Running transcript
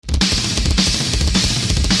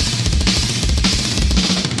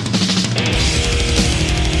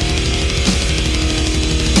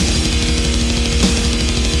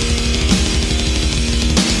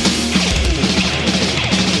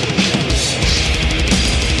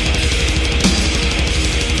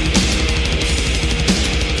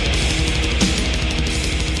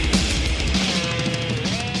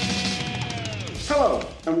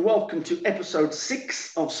to episode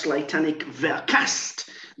 6 of Slatanic Vercast,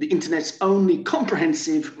 the internet's only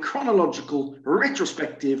comprehensive, chronological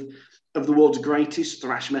retrospective of the world's greatest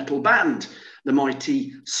thrash metal band, the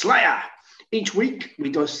mighty Slayer. Each week, we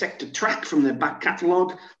dissect a track from their back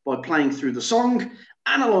catalogue by playing through the song,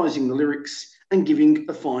 analysing the lyrics, and giving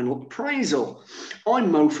a final appraisal.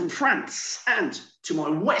 I'm Mo from France, and to my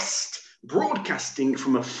west, broadcasting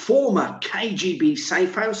from a former KGB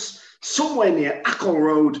safe house somewhere near Ackle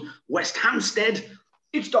Road, West Hampstead,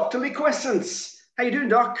 it's Dr. Lee Quessence. How you doing,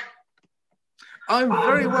 Doc? I'm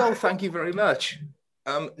very well, thank you very much.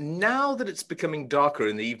 Now that it's becoming darker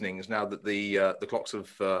in the evenings, now that the clocks have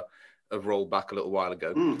rolled back a little while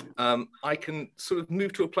ago, I can sort of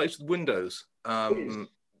move to a place with windows. The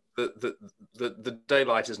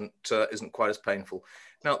daylight isn't quite as painful.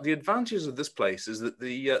 Now, the advantages of this place is that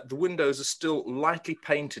the windows are still lightly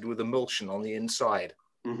painted with emulsion on the inside,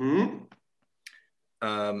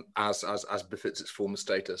 as befits its former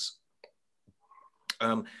status.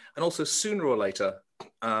 And also, sooner or later,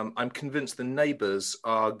 I'm convinced the neighbours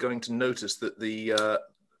are going to notice that the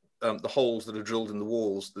holes that are drilled in the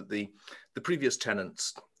walls that the previous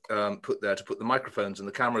tenants put there to put the microphones and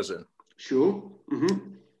the cameras in. Sure.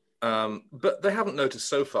 But they haven't noticed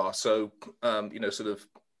so far. So, sort of,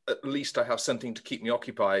 at least I have something to keep me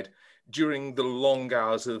occupied during the long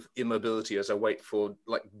hours of immobility as I wait for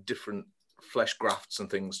like different flesh grafts and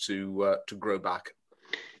things to grow back.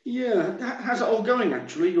 Yeah, how's it all going,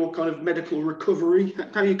 actually? Your kind of medical recovery?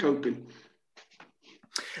 How are you coping?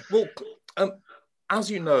 Well, as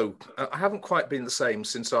you know, I haven't quite been the same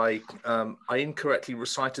since I incorrectly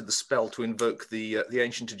recited the spell to invoke the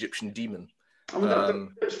ancient Egyptian demon. I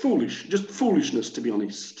mean, it's foolish, just foolishness, to be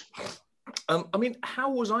honest. I mean, how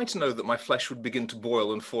was I to know that my flesh would begin to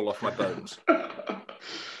boil and fall off my bones?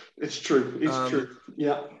 It's true. It's true.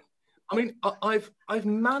 Yeah. I mean, I've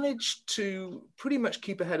managed to pretty much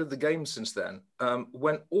keep ahead of the game since then.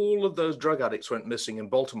 When all of those drug addicts went missing in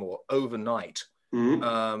Baltimore overnight,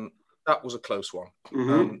 that was a close one.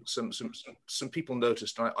 Some people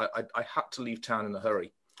noticed, and I had to leave town in a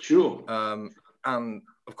hurry. Sure. And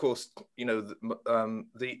of course, you know,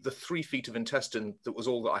 the 3 feet of intestine that was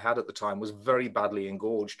all that I had at the time was very badly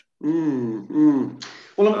engorged. Well,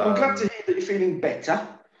 I'm glad to hear that you're feeling better.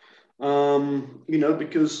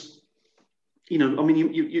 Because, I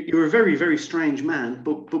mean, you're a very, very strange man,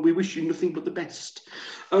 but we wish you nothing but the best.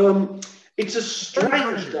 It's a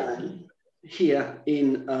strange day here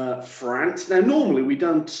in France. Now, normally we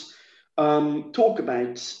don't talk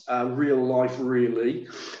about real life, really,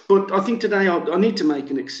 but I think today I need to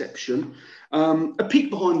make an exception. A peek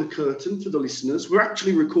behind the curtain for the listeners. We're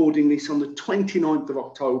actually recording this on the 29th of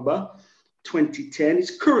October, 2010.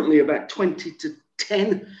 It's currently about 20 to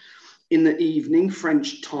 10 in the evening,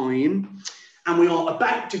 French time. And we are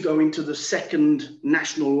about to go into the second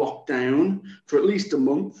national lockdown for at least a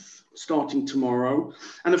month, starting tomorrow.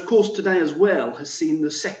 And of course, today as well has seen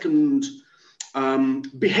the second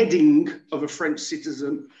beheading of a French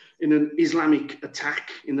citizen in an Islamic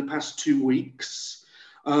attack in the past 2 weeks.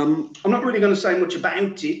 I'm not really going to say much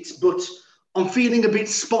about it, but I'm feeling a bit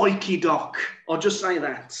spiky, Doc. I'll just say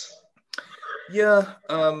that. Yeah,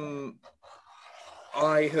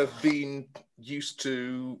 I have been used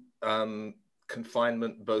to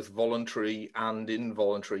confinement, both voluntary and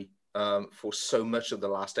involuntary, for so much of the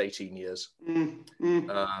last 18 years. I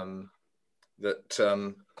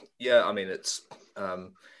mean,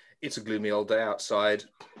 it's a gloomy old day outside.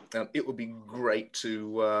 It would be great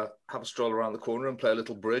to have a stroll around the corner and play a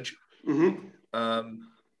little bridge,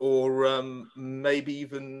 or maybe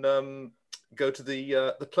even go to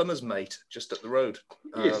the plumber's mate just up the road.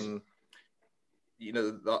 Yes.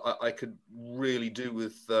 I could really do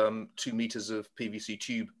with 2 meters of PVC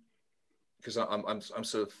tube because I'm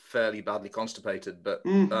sort of fairly badly constipated. But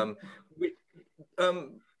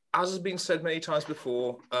as has been said many times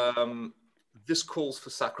before, this calls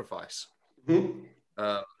for sacrifice.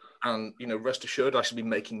 And, rest assured, I shall be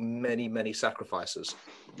making many, many sacrifices.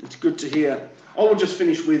 It's good to hear. I will just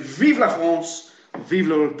finish with Vive la France, Vive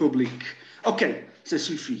la République. Okay, ça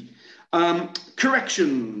suffit.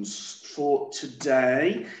 Corrections for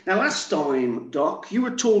today. Now, last time, Doc, you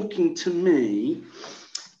were talking to me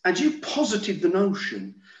and you posited the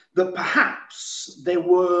notion that perhaps there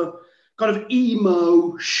were kind of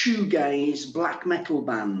emo, shoegaze, black metal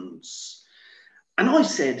bands. And I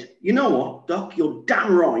said, you know what, Doc, you're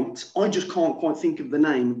damn right. I just can't quite think of the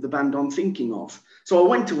name of the band I'm thinking of. So I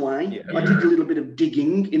went away, I did a little bit of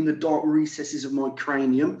digging in the dark recesses of my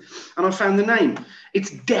cranium, and I found the name.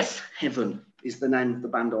 It's Deaf Heaven is the name of the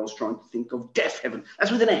band I was trying to think of. Deaf Heaven.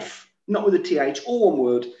 That's with an F, not with a TH, all one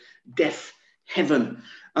word. Deaf Heaven.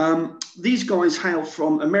 These guys hail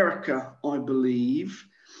from America, I believe.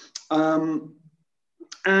 And,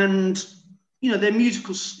 their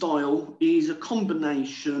musical style is a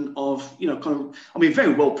combination of,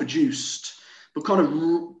 very well produced, but kind of,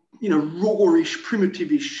 rawish,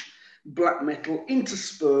 primitive-ish black metal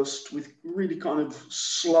interspersed with really kind of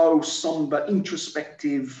slow, somber,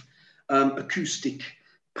 introspective, acoustic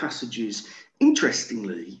passages.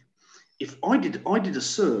 Interestingly, if I did a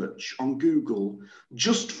search on Google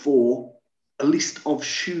just for a list of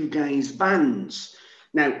shoegaze bands.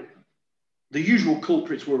 Now, the usual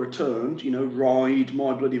culprits were returned, Ride,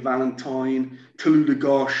 My Bloody Valentine, Tallulah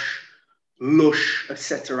Gosh, Lush,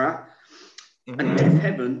 etc. And Death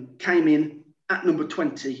Heaven came in at number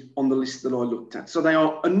 20 on the list that I looked at. So they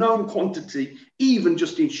are a known quantity, even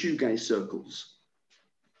just in shoegaze circles.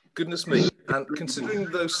 Goodness me. And considering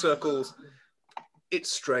those circles,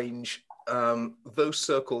 it's strange. Those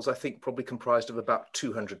circles, I think, probably comprised of about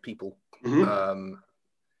 200 people.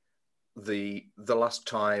 The last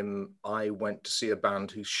time I went to see a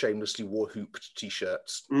band who shamelessly wore hooped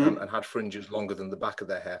T-shirts and had fringes longer than the back of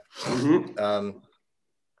their hair.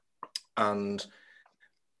 And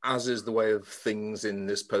as is the way of things in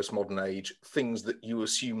this postmodern age, things that you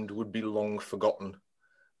assumed would be long forgotten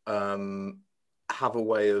have a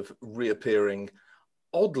way of reappearing,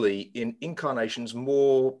 oddly, in incarnations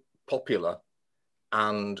more popular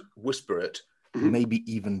and whisperate, maybe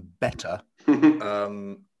even better,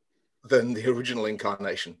 than the original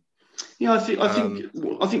incarnation. Yeah, I think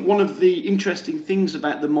one of the interesting things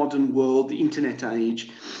about the modern world, the internet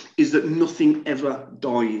age, is that nothing ever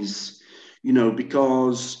dies.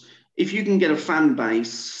 Because if you can get a fan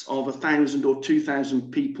base of 1,000 or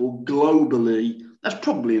 2,000 people globally, that's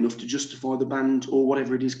probably enough to justify the band or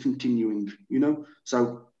whatever it is continuing.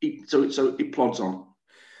 So it plods on.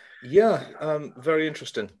 Yeah, very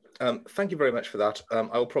interesting. Thank you very much for that.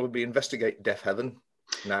 I will probably investigate Death Heaven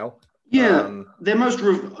now. Yeah, they're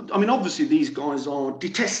obviously these guys are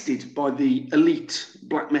detested by the elite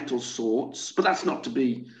black metal sorts, but that's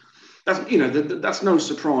no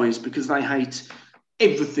surprise because they hate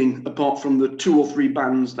everything apart from the 2 or 3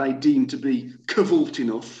 bands they deem to be cavalt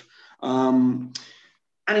enough. And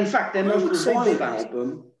in fact, their most reviled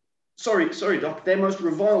album, sorry, Doc, their most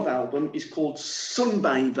reviled album is called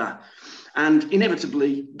Sunbather. And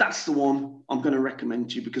inevitably, that's the one I'm going to recommend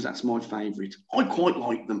to you because that's my favourite. I quite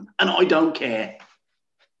like them, and I don't care.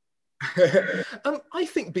 I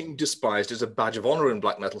think being despised is a badge of honour in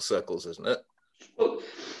black metal circles, isn't it? Well,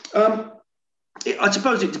 I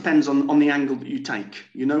suppose it depends on the angle that you take.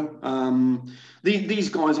 These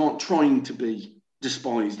guys aren't trying to be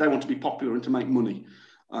despised; they want to be popular and to make money.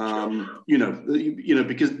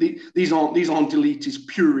 Because these aren't elitist,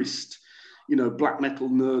 purist, black metal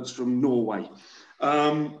nerds from Norway.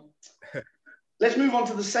 Let's move on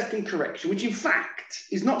to the second correction, which in fact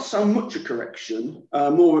is not so much a correction,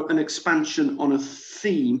 more an expansion on a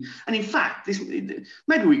theme. And in fact,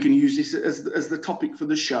 maybe we can use this as the topic for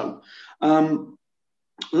the show.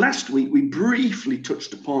 Last week, we briefly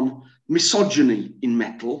touched upon misogyny in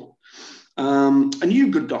metal. And you,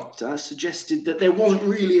 good doctor, suggested that there wasn't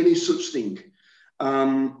really any such thing.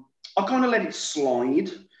 I kind of let it slide,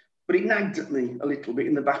 but it nagged at me a little bit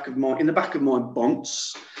in the back of my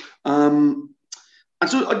bonds. And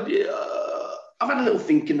so I've had a little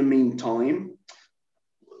think in the meantime.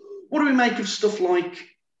 What do we make of stuff like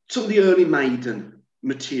some of the early Maiden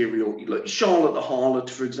material, like Charlotte the Harlot,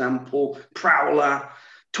 for example, Prowler,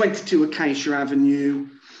 22 Acacia Avenue,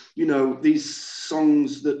 these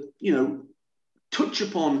songs that, touch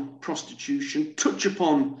upon prostitution, touch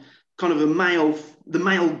upon kind of the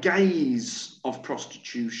male gaze of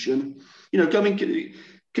prostitution.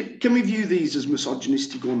 Can we view these as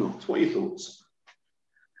misogynistic or not? What are your thoughts?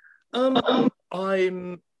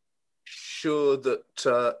 I'm sure that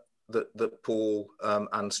that Paul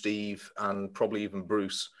and Steve and probably even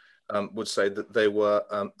Bruce would say that they were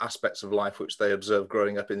aspects of life which they observed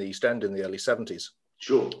growing up in the East End in the early 70s.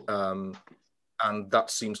 Sure. And that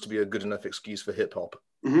seems to be a good enough excuse for hip hop.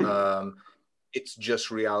 It's just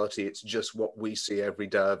reality. It's just what we see every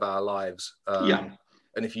day of our lives. And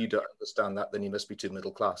if you don't understand that, then you must be too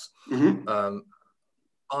middle class. Where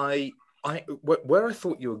I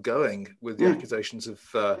thought you were going with the accusations of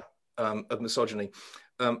misogyny,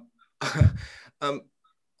 I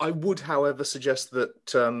would, however, suggest that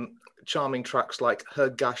charming tracks like Her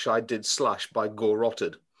Gash I Did Slash by Gore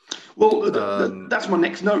Rotted. Well, that's my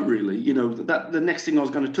next note, really. The next thing I was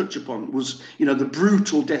going to touch upon was, the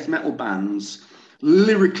brutal death metal bands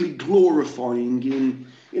lyrically glorifying in,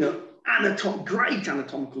 great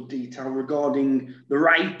anatomical detail regarding the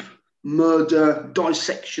rape, murder,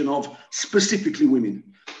 dissection of specifically women.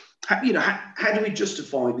 how do we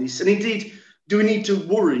justify this? And indeed, do we need to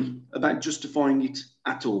worry about justifying it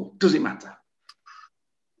at all? Does it matter?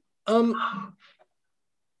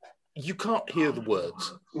 You can't hear the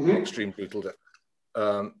words. Extreme brutal death.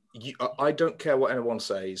 I don't care what anyone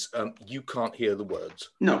says. You can't hear the words.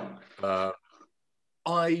 No.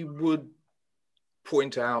 I would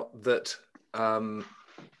point out that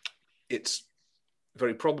it's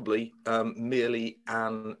very probably merely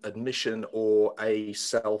an admission or a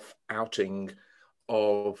self-outing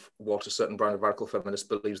of what a certain brand of radical feminist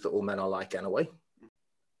believes that all men are like anyway.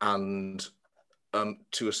 And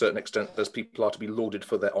to a certain extent, those people are to be lauded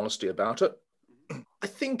for their honesty about it. I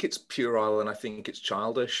think it's puerile and I think it's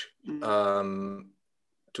childish to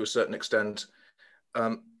a certain extent.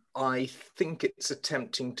 I think it's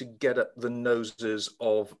attempting to get at the noses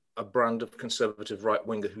of a brand of conservative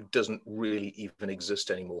right-winger who doesn't really even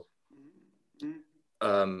exist anymore.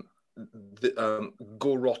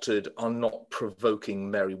 Gore-rotted are not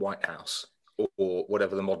provoking Mary Whitehouse or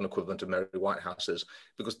whatever the modern equivalent of Mary Whitehouse is,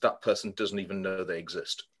 because that person doesn't even know they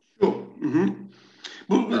exist. Sure.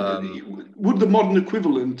 Would the modern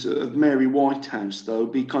equivalent of Mary Whitehouse, though,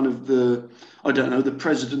 be kind of the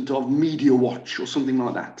president of Media Watch or something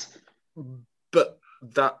like that? But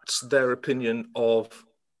that's their opinion of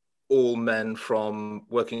all men from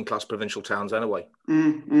working class provincial towns anyway.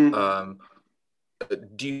 Do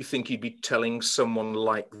you think you'd be telling someone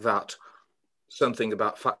like that something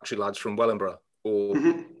about factory lads from Wellingborough or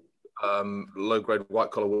low-grade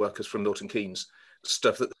white-collar workers from Milton Keynes,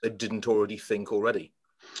 stuff that they didn't already think already?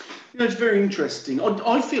 It's very interesting.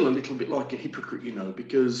 I feel a little bit like a hypocrite,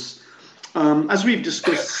 because as we've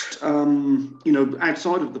discussed,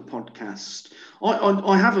 outside of the podcast,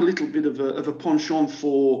 I have a little bit of a penchant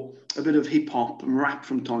for a bit of hip hop and rap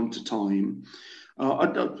from time to time.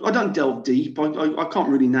 I don't delve deep. I can't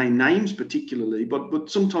really name names particularly, but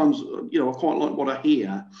sometimes I quite like what I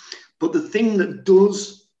hear. But the thing that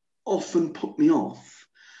does often put me off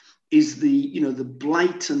is the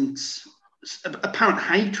blatant apparent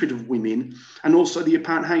hatred of women and also the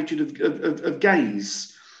apparent hatred of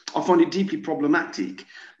gays. I find it deeply problematic.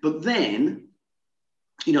 But then,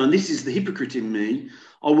 and this is the hypocrite in me,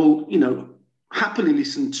 I will, happily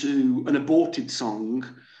listen to an aborted song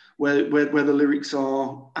where the lyrics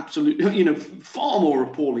are absolutely, far more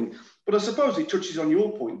appalling. But I suppose it touches on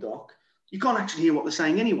your point, Doc. You can't actually hear what they're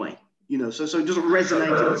saying anyway, so it doesn't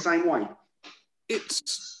resonate in the same way.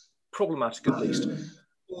 It's problematic, at least.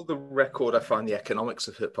 For the record, I find the economics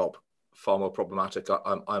of hip-hop far more problematic.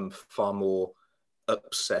 I'm far more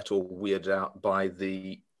upset or weirded out by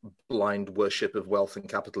the blind worship of wealth and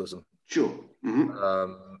capitalism. Sure.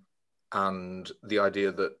 And the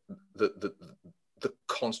idea that the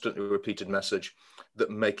constantly repeated message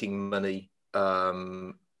that making money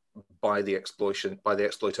by the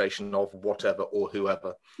exploitation of whatever or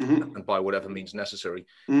whoever and by whatever means necessary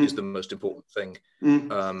is the most important thing.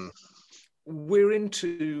 We're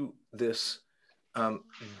into this.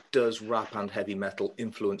 Does rap and heavy metal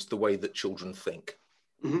influence the way that children think?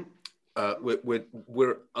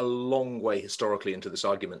 We're a long way historically into this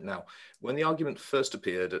argument now. When the argument first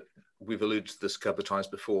appeared, we've alluded to this a couple of times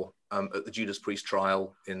before, at the Judas Priest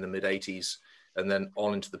trial in the mid-80s, and then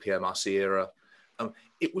on into the PMRC era,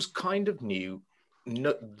 it was kind of new.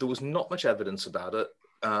 There was not much evidence about it,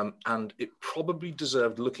 and it probably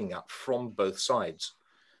deserved looking at from both sides.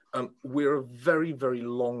 We're a very, very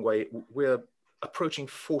long way. We're approaching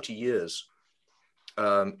 40 years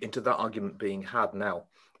into that argument being had now.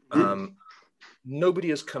 Nobody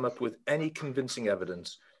has come up with any convincing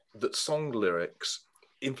evidence that song lyrics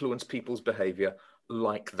influence people's behavior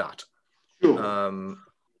like that.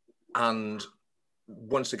 And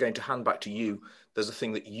once again, to hand back to you, there's a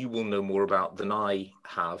thing that you will know more about than I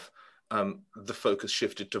have. The focus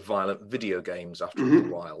shifted to violent video games after a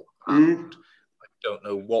little while. And I don't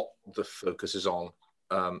know what the focus is on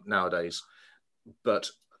nowadays. But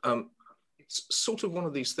it's sort of one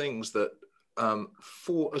of these things that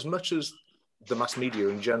for as much as the mass media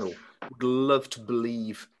in general would love to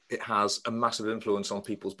believe it has a massive influence on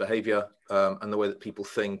people's behavior and the way that people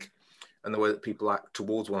think and the way that people act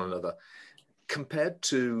towards one another, compared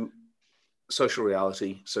to social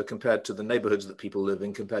reality, so compared to the neighborhoods that people live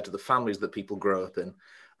in, compared to the families that people grow up in,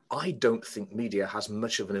 I don't think media has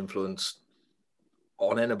much of an influence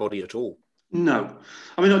on anybody at all. No.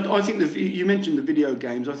 I mean, I think you mentioned the video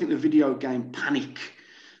games. I think the video game panic,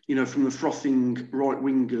 from the frothing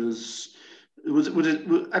right-wingers, was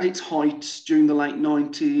at its height during the late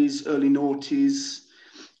 90s, early noughties.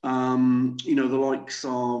 The likes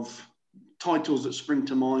of titles that spring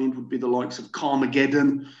to mind would be the likes of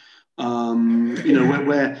Carmageddon,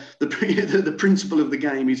 Where the principle of the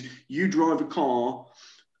game is you drive a car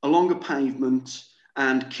along a pavement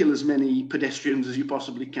and kill as many pedestrians as you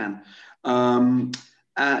possibly can.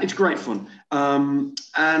 It's great fun.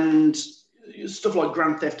 And stuff like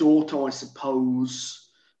Grand Theft Auto, I suppose,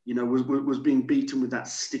 was being beaten with that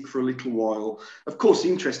stick for a little while. Of course, the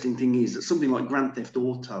interesting thing is that something like Grand Theft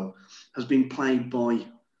Auto has been played by,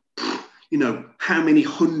 how many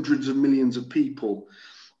hundreds of millions of people.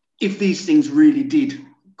 If these things really did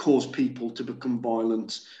cause people to become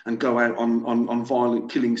violent and go out on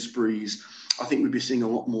violent killing sprees, I think we'd be seeing a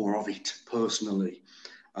lot more of it, personally.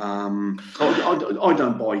 I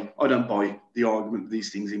don't buy the argument that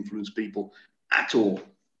these things influence people at all.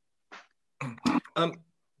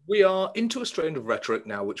 We are into a strain of rhetoric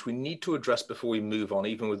now, which we need to address before we move on,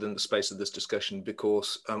 even within the space of this discussion,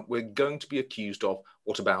 because we're going to be accused of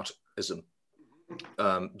whataboutism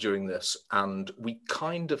during this, and we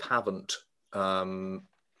kind of haven't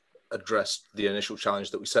addressed the initial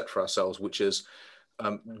challenge that we set for ourselves, which is,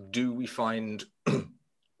 do we find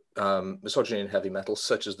misogyny in heavy metal,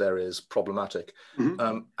 such as there is, problematic?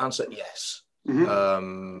 Answer, yes.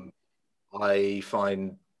 I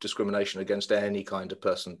find discrimination against any kind of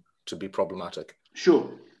person to be problematic. Sure.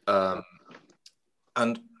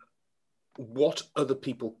 And what other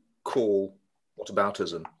people call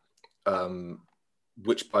whataboutism,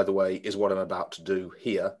 which, by the way, is what I'm about to do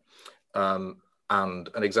here. And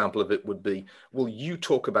an example of it would be, well, you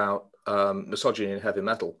talk about misogyny in heavy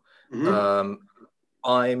metal.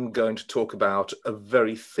 I'm going to talk about a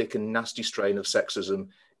very thick and nasty strain of sexism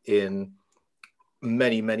in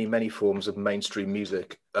many, many, many forms of mainstream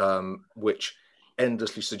music, which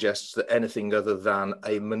endlessly suggests that anything other than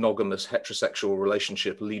a monogamous heterosexual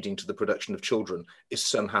relationship leading to the production of children is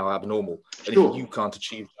somehow abnormal. And if you can't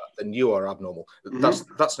achieve that, then you are abnormal.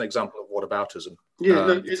 That's an example of whataboutism.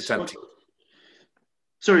 Yeah, it's attempting.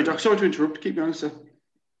 Sorry, Doc. Sorry to interrupt. Keep going, sir.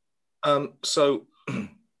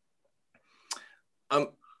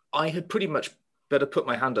 I had pretty much better put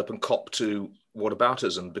my hand up and cop to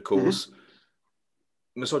whataboutism, because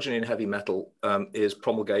misogyny in heavy metal is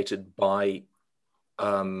promulgated by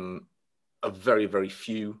a very, very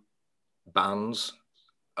few bands.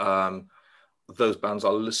 Those bands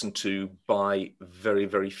are listened to by very,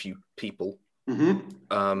 very few people.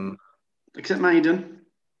 Except Maiden.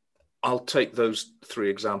 I'll take those three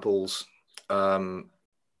examples.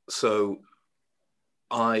 So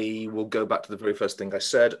I will go back to the very first thing I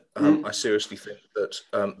said. I seriously think that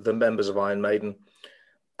the members of Iron Maiden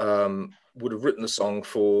would have written the song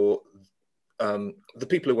for the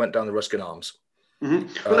people who went down the Ruskin Arms. Well,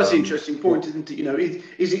 that's an interesting point, isn't it?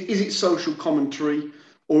 Is it social commentary,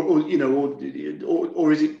 or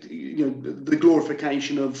is it the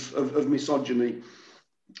glorification of misogyny?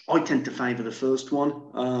 I tend to favour the first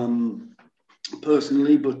one,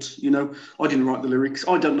 personally, but I didn't write the lyrics.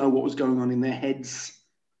 I don't know what was going on in their heads.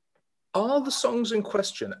 Are the songs in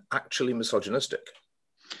question actually misogynistic?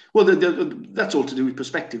 Well, that's all to do with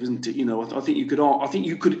perspective, isn't it? I think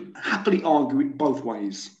you could happily argue it both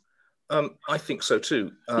ways. I think so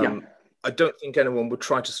too. Yeah. I don't think anyone would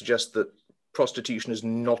try to suggest that prostitution is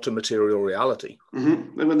not a material reality.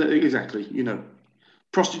 Exactly.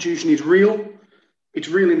 Prostitution is real. It's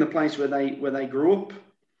real in the place where they grew up.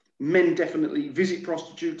 Men definitely visit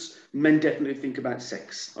prostitutes. Men definitely think about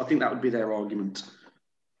sex. I think that would be their argument.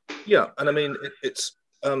 Yeah, and I mean it's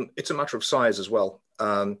a matter of size as well.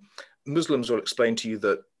 Muslims will explain to you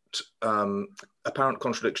that apparent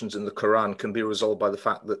contradictions in the Quran can be resolved by the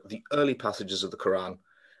fact that the early passages of the Quran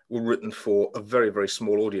were written for a very, very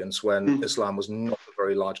small audience when Islam was not a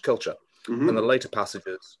very large culture. And the later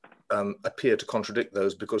passages appear to contradict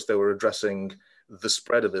those because they were addressing the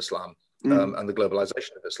spread of Islam and the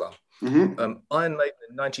globalization of Islam. Iron Maiden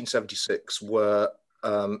in 1976 were,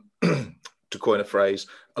 to coin a phrase,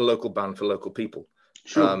 a local band for local people.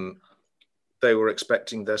 Sure. They were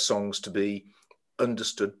expecting their songs to be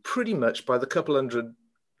understood pretty much by the couple hundred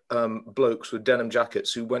blokes with denim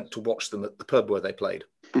jackets who went to watch them at the pub where they played.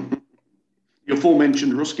 The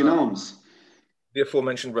aforementioned Ruskin Arms. The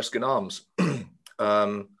aforementioned Ruskin Arms.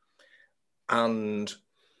 And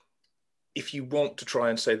if you want to try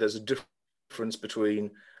and say there's a difference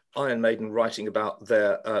between Iron Maiden writing about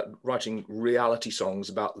their writing reality songs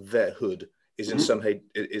about their hood is in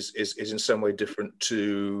some way different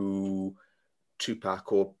to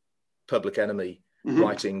Tupac or Public Enemy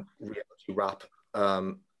writing reality rap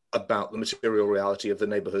about the material reality of the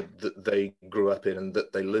neighborhood that they grew up in and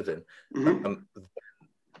that they live in.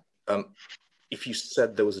 If you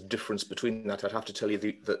said there was a difference between that, I'd have to tell you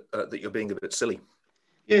that you're being a bit silly.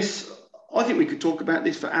 Yes, I think we could talk about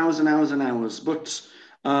this for hours and hours and hours, but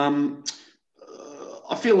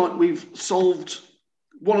I feel like we've solved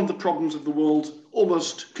one of the problems of the world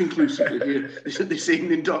almost conclusively here this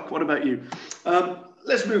evening, Doc. What about you?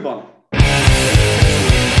 Let's move on.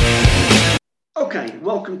 Okay,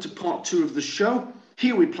 welcome to part 2 of the show.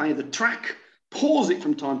 Here we play the track, pause it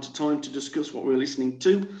from time to time to discuss what we're listening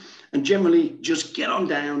to, and generally just get on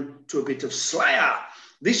down to a bit of Slayer.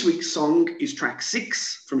 This week's song is track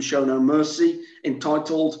 6 from Show No Mercy,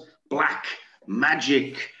 entitled Black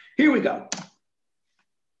Magic. Here we go.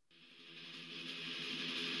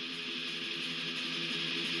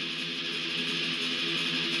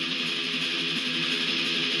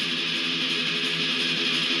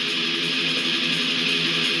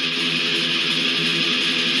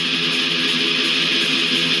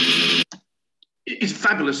 It's a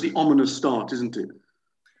fabulously ominous start, isn't it?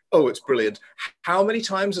 Oh, it's brilliant. How many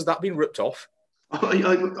times has that been ripped off?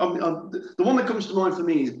 The one that comes to mind for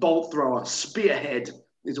me is Bolt Thrower. Spearhead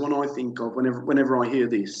is the one I think of whenever I hear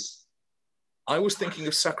this. I was thinking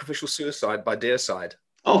of Sacrificial Suicide by Deicide.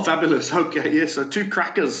 Oh, fabulous. Okay, yes. So two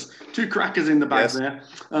crackers in the back there.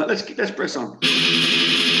 Let's press on.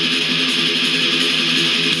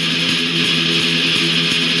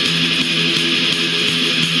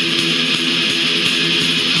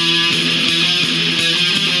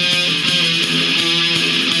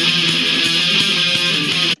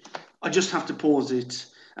 I just have to pause it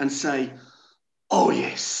and say, oh,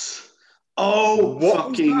 yes. Oh,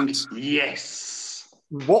 fucking yes.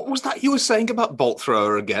 What was that you were saying about Bolt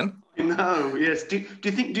Thrower again? No, yes. Do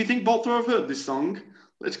you think Bolt Thrower have heard this song?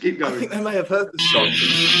 Let's keep going. I think they may have heard this song.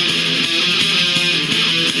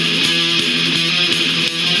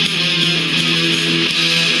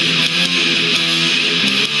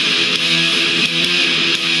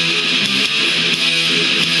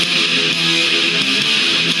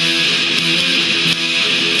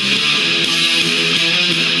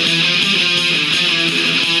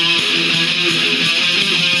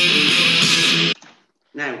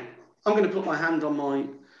 Now, I'm going to put my hand on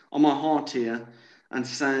my heart here and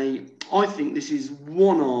say I think this is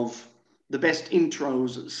one of the best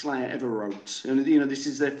intros that Slayer ever wrote. And this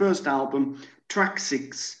is their first album, track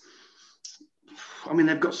 6. I mean,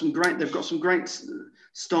 they've got some great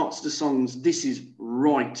starts to songs. This is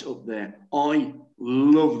right up there. I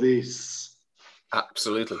love this.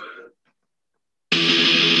 Absolutely.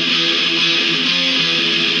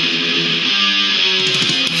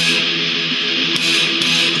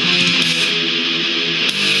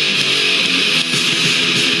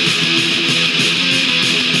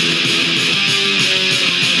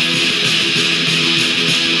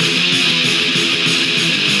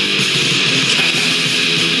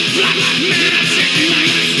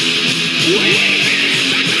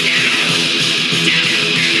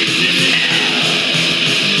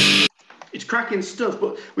 It's cracking stuff,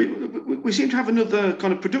 but we seem to have another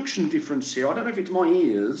kind of production difference here. I don't know if it's my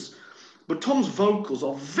ears, but Tom's vocals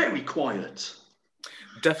are very quiet.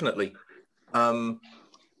 Definitely.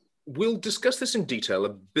 We'll discuss this in detail a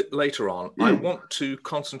bit later on. I want to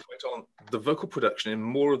concentrate on the vocal production in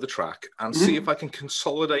more of the track and see if I can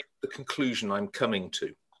consolidate the conclusion I'm coming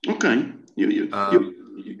to. Okay,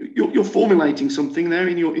 you're formulating something there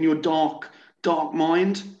in your dark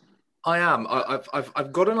mind. I am.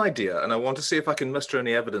 I've got an idea, and I want to see if I can muster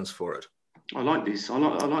any evidence for it. I like this. I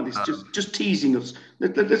like this. Just teasing us.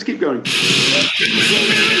 Let's keep going.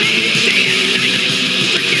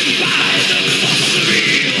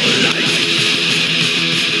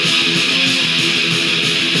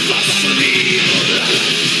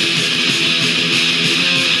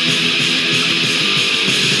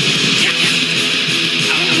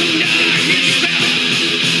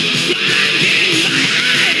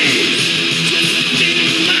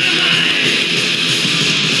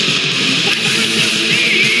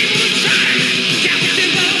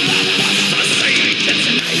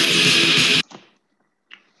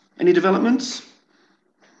 Any developments?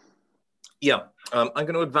 Yeah, I'm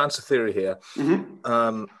going to advance a theory here.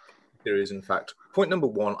 Theories, in fact. Point number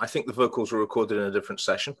 1, I think the vocals were recorded in a different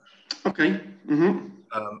session. Okay.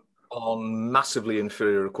 On massively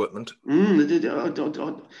inferior equipment.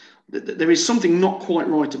 There is something not quite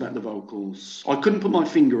right about the vocals. I couldn't put my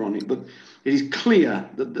finger on it, but it is clear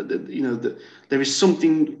that there is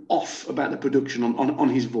something off about the production on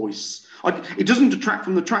his voice. It doesn't detract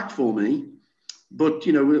from the track for me. But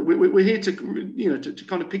we're here to to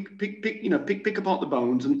kind of pick apart the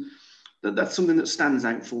bones, and that's something that stands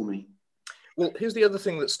out for me. Well, here's the other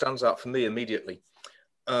thing that stands out for me immediately.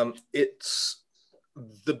 It's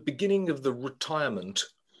the beginning of the retirement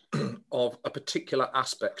of a particular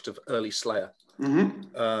aspect of early Slayer.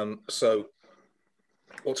 So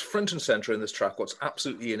what's front and center in this track, what's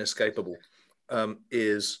absolutely inescapable,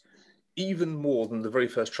 is even more than the very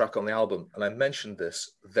first track on the album, and I mentioned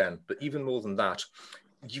this then, but even more than that,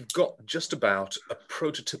 you've got just about a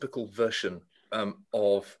prototypical version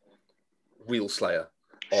of Real Slayer,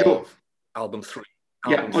 Sure. of album 3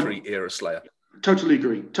 era Slayer. Totally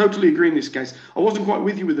agree in this case. I wasn't quite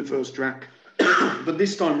with you with the first track, but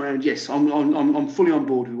this time around, yes, I'm fully on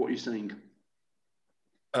board with what you're saying.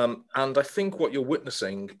 And I think what you're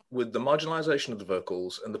witnessing with the marginalization of the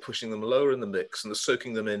vocals and the pushing them lower in the mix and the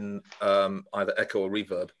soaking them in either echo or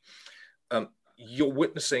reverb, you're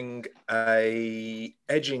witnessing a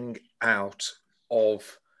edging out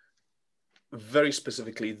of very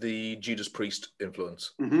specifically the Judas Priest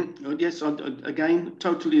influence. Mm-hmm. Yes, again,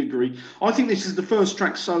 totally agree. I think this is the first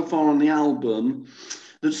track so far on the album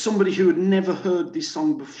that somebody who had never heard this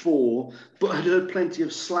song before, but had heard plenty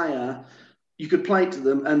of Slayer, you could play it to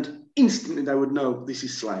them and instantly they would know this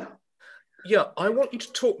is Slayer. Yeah, I want you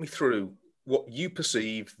to talk me through what you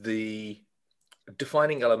perceive the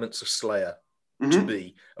defining elements of Slayer to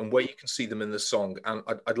be and where you can see them in the song. And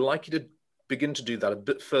I'd like you to begin to do that a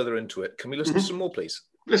bit further into it. Can we listen to some more, please?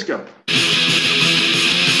 Let's go.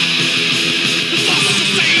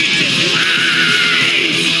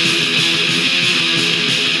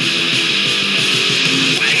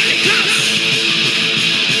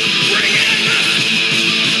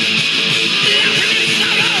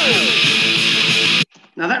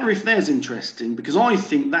 Now that riff there is interesting because I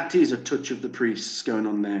think that is a touch of the Priests going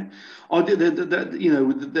on there.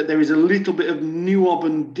 There is a little bit of New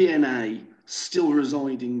Auburn DNA still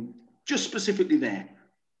residing just specifically there.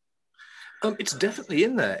 It's definitely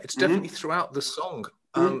in there. It's definitely throughout the song.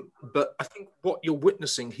 But I think what you're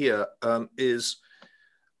witnessing here is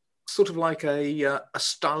sort of like a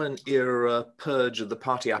Stalin-era purge of the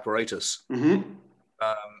party apparatus.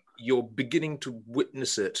 You're beginning to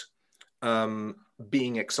witness it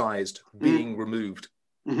being excised, being removed.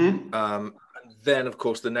 And then, of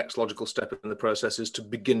course, the next logical step in the process is to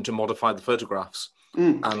begin to modify the photographs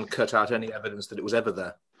and cut out any evidence that it was ever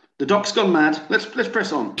there. The doc's gone mad. Let's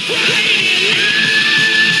press on.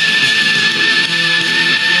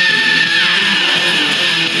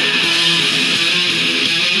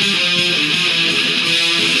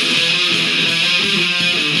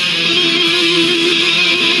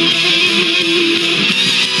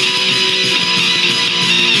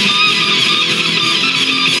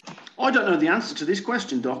 I don't know the answer to this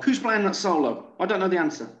question, Doc. Who's playing that solo? I don't know the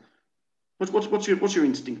answer. What's your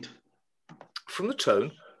instinct? From the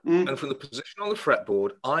tone and from the position on the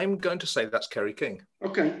fretboard, I'm going to say that's Kerry King.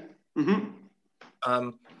 Okay.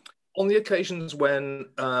 On the occasions when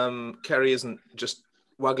Kerry isn't just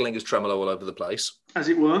waggling his tremolo all over the place, as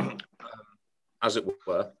it were,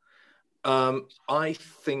 I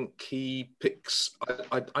think he picks.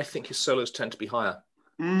 I think his solos tend to be higher.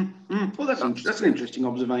 Well, that's an interesting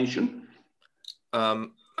observation.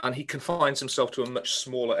 And he confines himself to a much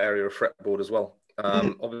smaller area of fretboard as well.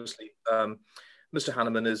 Obviously, Mr.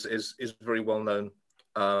 Hanneman is very well known.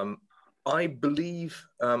 I believe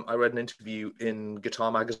I read an interview in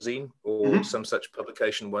Guitar Magazine or some such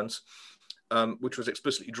publication once, which was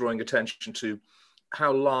explicitly drawing attention to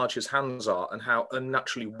how large his hands are and how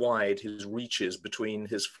unnaturally wide his reach is between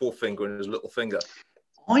his forefinger and his little finger.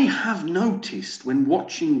 I have noticed when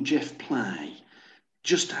watching Jeff play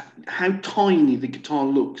just how tiny the guitar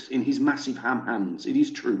looks in his massive ham hands. It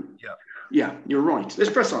is true. Yeah, you're right.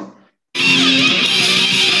 Let's press on.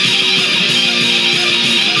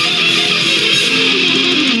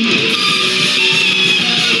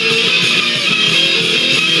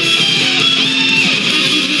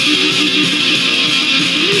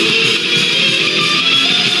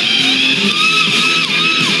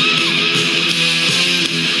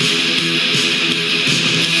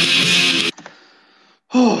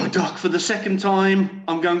 Oh, Doc, for the second time,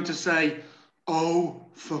 I'm going to say, oh,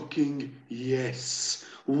 fucking yes.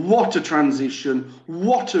 What a transition.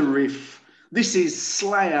 What a riff. This is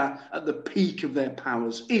Slayer at the peak of their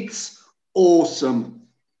powers. It's awesome.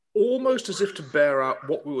 Almost as if to bear out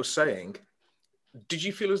what we were saying, did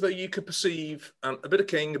you feel as though you could perceive a bit of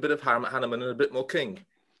King, a bit of Hanneman, and a bit more King?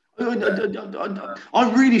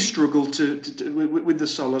 I really struggle with the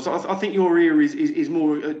solos. I think your ear is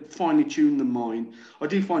more finely tuned than mine. I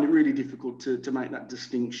do find it really difficult to make that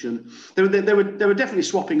distinction. They were definitely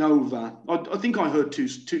swapping over. I think I heard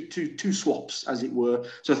two swaps, as it were.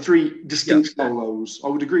 So three distinct solos. I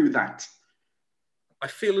would agree with that. I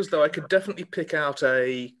feel as though I could definitely pick out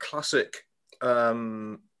a classic,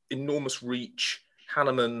 enormous reach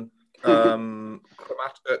Hanneman,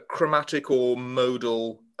 chromatic or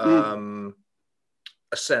modal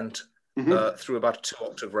ascent through about a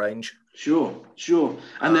 2-octave range. Sure.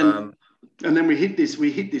 And then we hit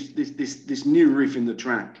this new riff in the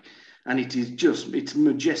track, and it's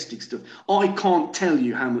majestic stuff. I can't tell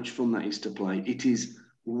you how much fun that is to play. It is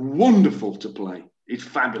wonderful to play. It's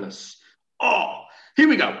fabulous. Oh, here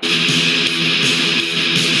we go.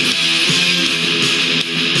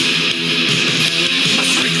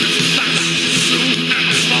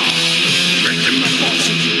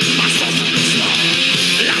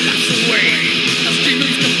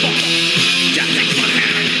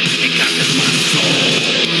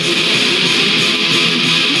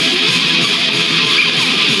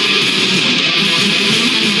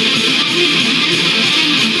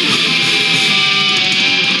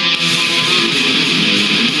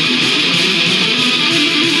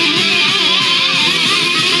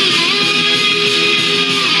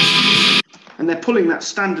 Pulling that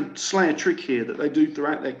standard Slayer trick here that they do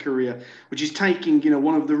throughout their career, which is taking,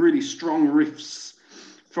 one of the really strong riffs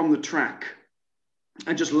from the track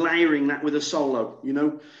and just layering that with a solo,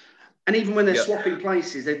 And even when they're swapping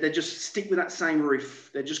places, they just stick with that same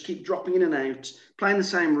riff. They just keep dropping in and out, playing the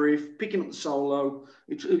same riff, picking up the solo.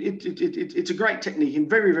 It's a great technique and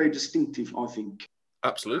very, very distinctive, I think.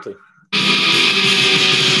 Absolutely.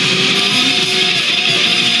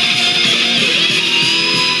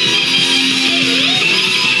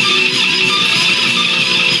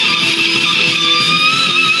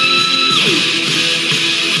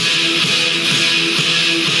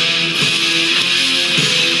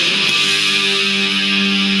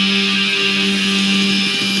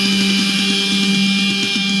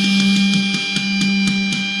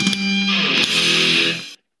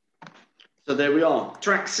 So there we are.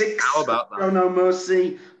 Track 6. How about that? Show No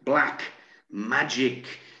Mercy, Black Magic.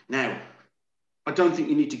 Now, I don't think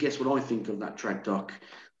you need to guess what I think of that track, Doc.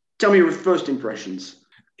 Tell me your first impressions.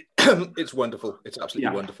 It's wonderful. It's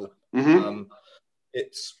absolutely wonderful. Mm-hmm.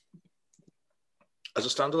 It's as a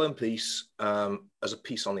standalone piece, as a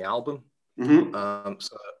piece on the album,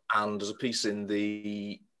 and as a piece in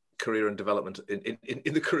the career and development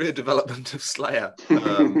in the career development of Slayer.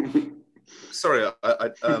 Sorry, I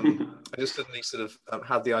just suddenly sort of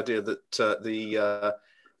had the idea that the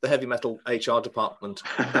heavy metal HR department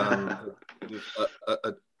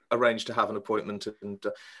arranged to have an appointment. And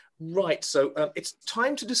right, so it's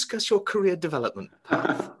time to discuss your career development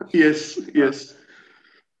path. Yes.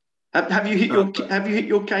 Have you hit your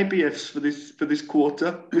KBFs for this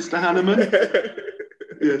quarter, Mr. Hanneman?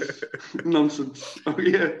 Yes. Nonsense. Oh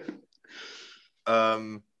yeah.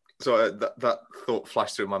 So that thought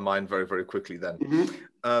flashed through my mind very, very quickly then.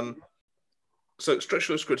 Mm-hmm. So Stretch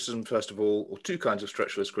criticism, first of all, or two kinds of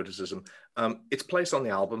Stretch criticism. It's placed on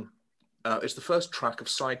the album. It's the first track of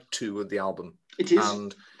side 2 of the album. It is.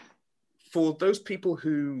 And for those people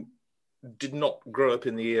who did not grow up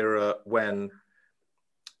in the era when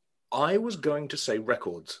I was going to say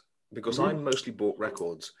records, because I mostly bought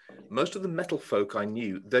records. Most of the metal folk I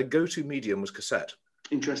knew, their go-to medium was cassette.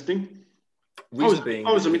 Interesting. Reason being,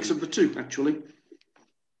 I was a mix of the two, actually.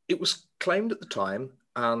 It was claimed at the time,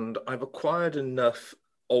 and I've acquired enough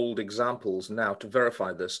old examples now to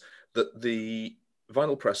verify this, that the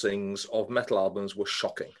vinyl pressings of metal albums were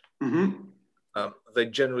shocking. Mm-hmm. They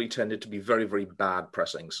generally tended to be very, very bad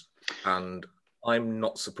pressings, and I'm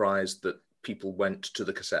not surprised that people went to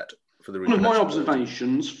the cassette for the reason. One of my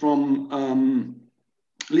observations from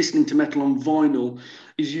listening to metal on vinyl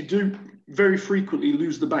is you do very frequently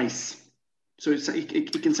lose the bass. So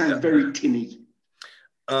it can sound very tinny.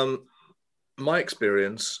 My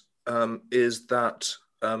experience is that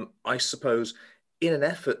I suppose in an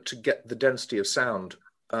effort to get the density of sound,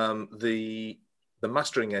 the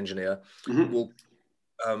mastering engineer will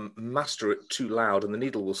master it too loud and the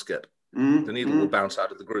needle will skip. The needle will bounce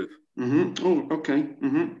out of the groove. Oh, okay.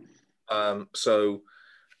 So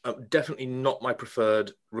definitely not my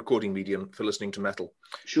preferred recording medium for listening to metal.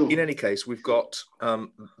 Sure. In any case, we've got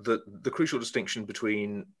the crucial distinction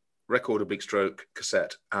between record, oblique stroke,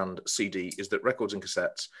 cassette, and CD is that records and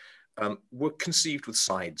cassettes were conceived with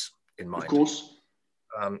sides in mind. Of course.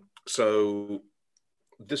 So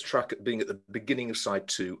this track being at the beginning of side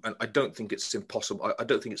 2, and I don't think it's impossible. I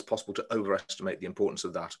don't think it's possible to overestimate the importance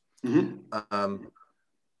of that.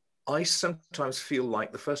 I sometimes feel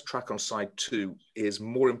like the first track on side 2 is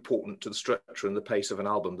more important to the structure and the pace of an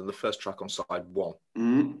album than the first track on side 1.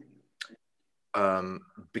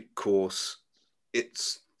 Because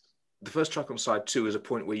it's the first track on side 2 is a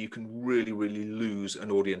point where you can really, really lose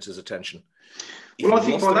an audience's attention. Well, I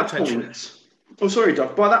think by that point, oh, sorry,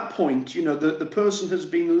 Doc. By that point, the person has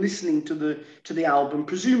been listening to the album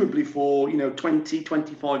presumably for 20,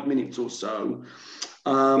 25 minutes or so.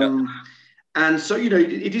 And so,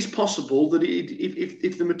 it is possible that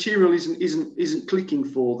if the material isn't clicking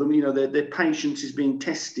for them, their patience is being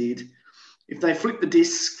tested. If they flip the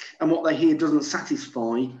disc and what they hear doesn't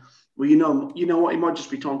satisfy, well, you know what, it might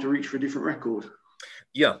just be time to reach for a different record.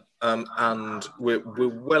 Yeah, and we're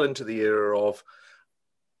well into the era of,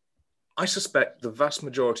 I suspect the vast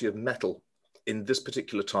majority of metal in this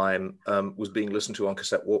particular time was being listened to on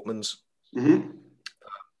cassette Walkmans. Mm-hmm.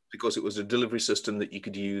 Because it was a delivery system that you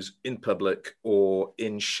could use in public or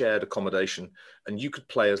in shared accommodation, and you could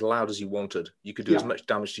play as loud as you wanted. You could do as much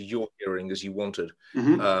damage to your hearing as you wanted,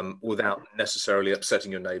 without necessarily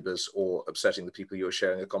upsetting your neighbours or upsetting the people you were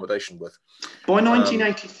sharing accommodation with. By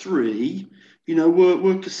 1983,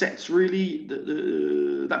 were cassettes really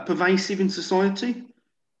that pervasive in society?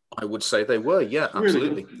 I would say they were, yeah,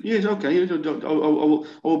 absolutely. Really? Yes, okay. I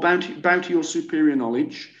will bow to your superior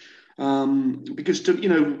knowledge. Because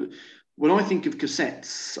when I think of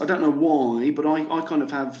cassettes, I don't know why, but I kind of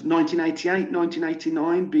have 1988,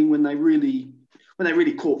 1989 being when they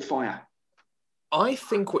really caught fire. I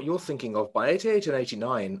think what you're thinking of, by 88 and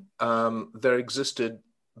 89, there existed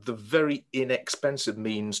the very inexpensive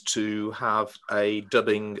means to have a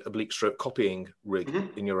dubbing / copying rig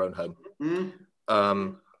in your own home.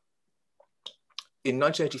 In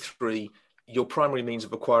 1983, your primary means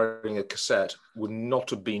of acquiring a cassette would not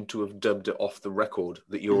have been to have dubbed it off the record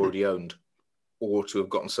that you already owned, or to have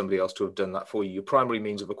gotten somebody else to have done that for you. Your primary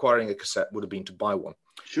means of acquiring a cassette would have been to buy one.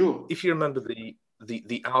 Sure. If you remember the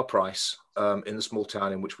hour price in the small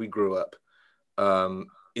town in which we grew up,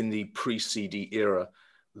 in the pre-CD era,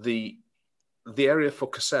 the area for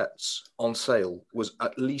cassettes on sale was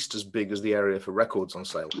at least as big as the area for records on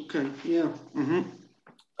sale. Okay, yeah.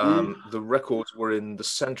 The records were in the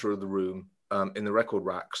center of the room, in the record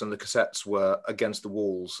racks, and the cassettes were against the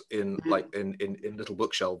walls in little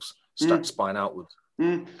bookshelves, stacked spine outwards.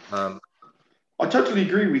 I totally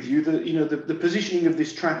agree with you that the positioning of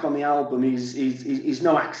this track on the album is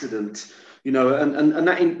no accident, and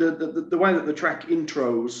that the way that the track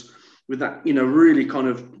intros with that really kind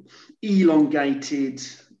of elongated,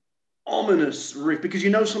 ominous riff, because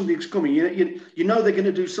something's coming. You know they're going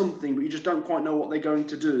to do something, but you just don't quite know what they're going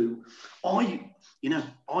to do. I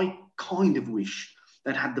kind of wish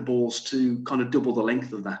they'd had the balls to kind of double the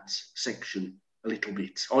length of that section a little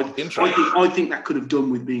bit. I think that could have done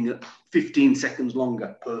with being at 15 seconds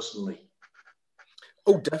longer, personally.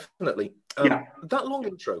 Oh, definitely. That long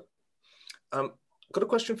intro. Got a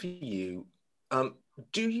question for you.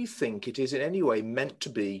 Do you think it is in any way meant to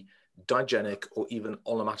be diegenic or even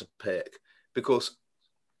onomatopoeic? Because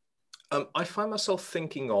I find myself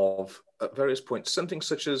thinking of, at various points, something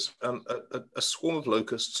such as a swarm of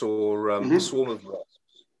locusts or a swarm of wasps.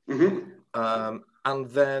 And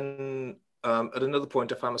then at another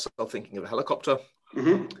point, I found myself thinking of a helicopter.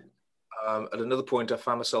 At another point, I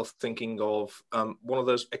found myself thinking of one of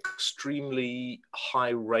those extremely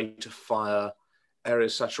high rate of fire area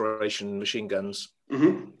saturation machine guns.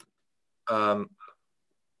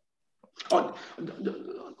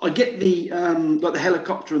 I get the like the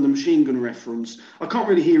helicopter and the machine gun reference. I can't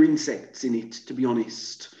really hear insects in it, to be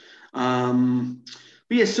honest. But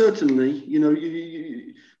yeah,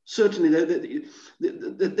 certainly, certainly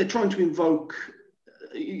they're trying to invoke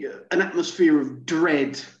an atmosphere of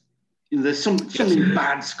dread. There's something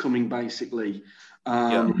bad's coming, basically.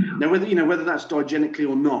 Now, whether that's diegenically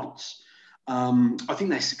or not, I think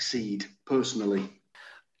they succeed, personally.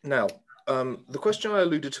 Now, the question I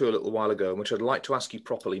alluded to a little while ago, and which I'd like to ask you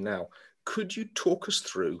properly now, could you talk us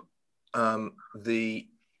through the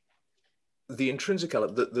intrinsic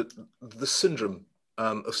element, the syndrome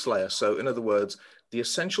of Slayer? So, in other words, the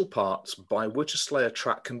essential parts by which a Slayer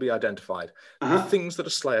track can be identified, the things that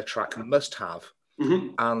a Slayer track must have,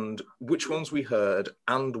 and which ones we heard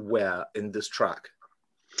and where in this track.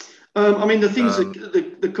 I mean, the things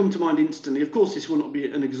that come to mind instantly. Of course, this will not be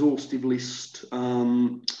an exhaustive list.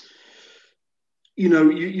 You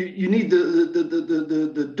need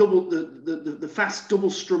the double the fast double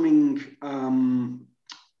strumming on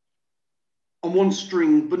one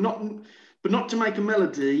string, but not to make a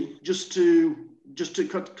melody, just to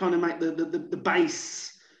kind of make the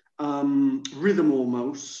bass rhythm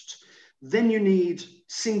almost. Then you need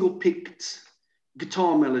single picked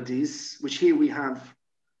guitar melodies, which here we have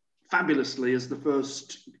fabulously as the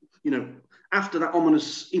first, after that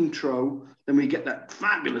ominous intro, then we get that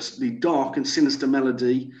fabulously dark and sinister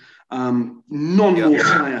melody. None more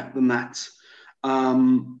Slayer than that.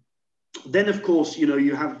 Then, of course,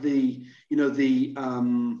 you have the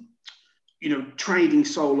trading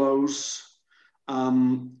solos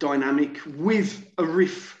dynamic with a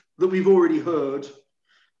riff that we've already heard.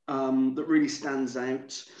 that really stands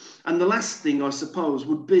out. And the last thing, I suppose,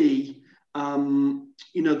 would be,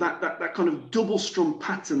 that kind of double strum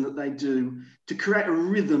pattern that they do to create a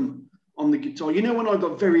rhythm on the guitar. You know, when I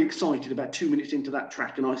got very excited about 2 minutes into that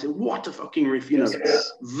track and I said, what a fucking riff,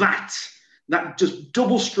 that just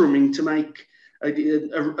double strumming to make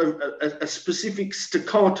a specific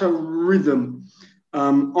staccato rhythm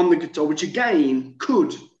on the guitar, which again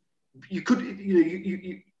you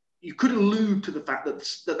could allude to the fact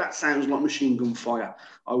that sounds like Machine Gun Fire,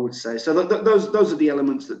 I would say. So those are the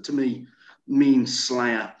elements that to me mean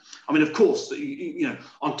Slayer. I mean, of course,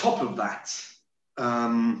 on top of that,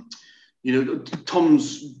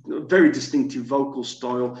 Tom's very distinctive vocal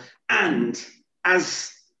style, and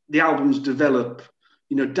as the albums develop,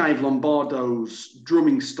 Dave Lombardo's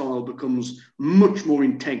drumming style becomes much more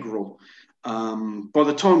integral. By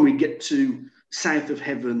the time we get to South of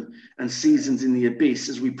Heaven and Seasons in the Abyss,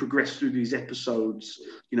 as we progress through these episodes,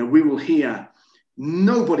 we will hear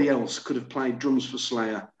nobody else could have played drums for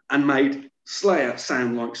Slayer and made Slayer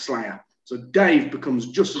sound like Slayer. So Dave becomes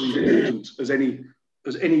just as important as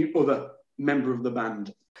any other member of the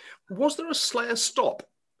band. Was there a Slayer stop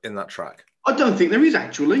in that track? I don't think there is,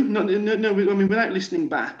 actually. No. I mean, without listening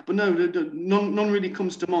back, but no, none really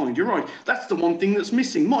comes to mind. You're right. That's the one thing that's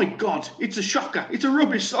missing. My God, it's a shocker. It's a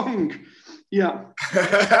rubbish song. Yeah.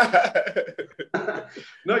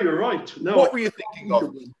 No, you're right. No. What were you thinking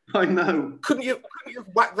of? I know. Couldn't you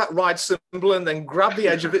whack that ride cymbal and then grab the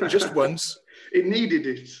edge of it just once? It needed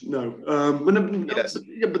it. No. Yes.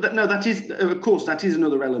 That is, of course, that is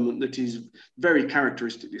another element that is very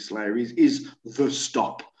characteristic of Slayer is the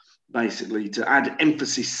stop. Basically, to add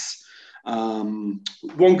emphasis. One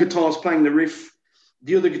guitar's playing the riff,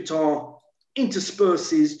 the other guitar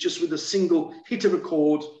intersperses just with a single hit of a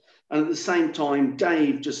chord, and at the same time,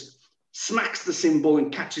 Dave just smacks the cymbal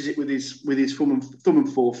and catches it with his thumb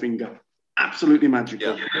and forefinger. Absolutely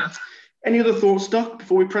magical. Yeah. Any other thoughts, Doc,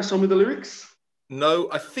 before we press on with the lyrics? No,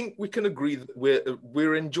 I think we can agree that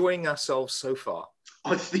we're enjoying ourselves so far.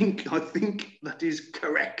 I think that is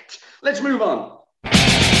correct. Let's move on.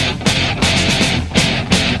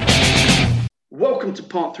 Welcome to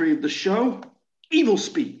part 3 of the show, Evil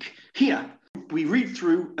Speak. Here, we read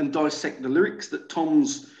through and dissect the lyrics that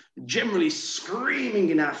Tom's generally screaming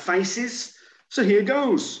in our faces. So here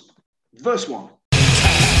goes. Verse 1.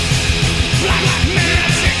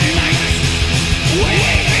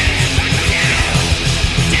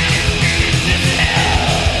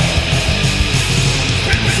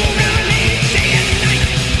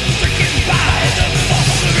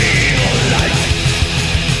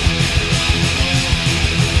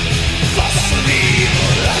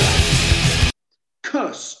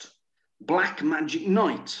 Cursed, black magic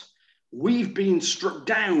night, we've been struck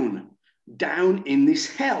down in this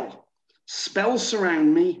hell. Spells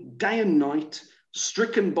surround me day and night,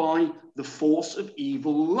 stricken by the force of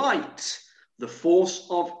evil light. The force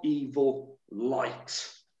of evil light.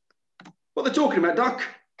 What they're talking about, Doc?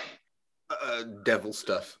 Devil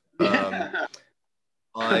stuff.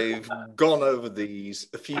 I've gone over these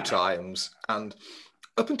a few times, and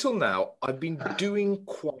up until now, I've been doing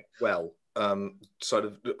quite well. I'm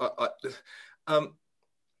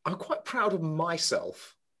quite proud of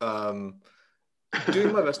myself. Doing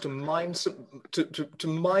my best to mine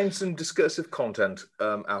some discursive content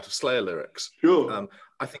out of Slayer lyrics. Sure.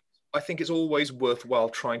 I think it's always worthwhile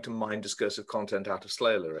trying to mine discursive content out of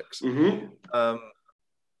Slayer lyrics. Mm-hmm.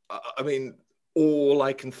 I mean, all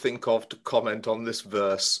I can think of to comment on this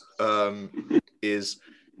verse is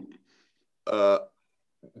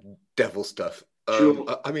devil stuff.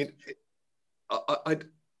 Sure. I mean,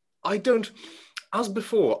 I don't, as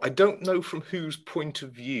before, I don't know from whose point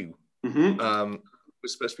of view we're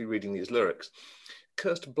supposed to be reading these lyrics.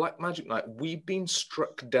 Cursed black magic night, we've been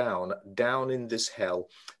struck down in this hell.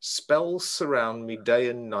 Spells surround me day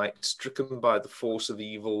and night, stricken by the force of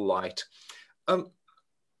evil light.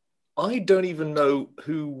 I don't even know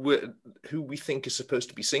who we think is supposed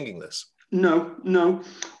to be singing this. No.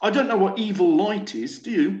 I don't know what evil light is, do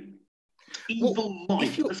you? Evil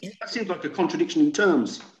light. That seems like a contradiction in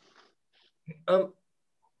terms.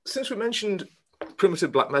 Since we mentioned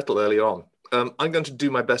primitive black metal earlier on, I'm going to do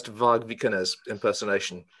my best Varg Vikernes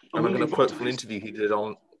impersonation, and I'm going to quote from an interview he did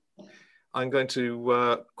on. I'm going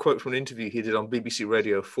to quote from an interview he did on BBC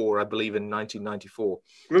Radio 4, I believe, in 1994.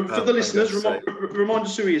 For the listeners, remind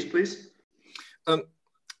us who he is, please.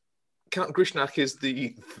 Count Grishnak is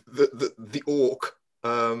the orc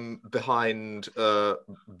behind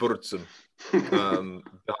Burzum, behind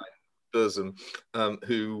Burzum,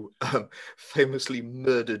 who famously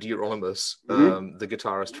murdered Euronymous, the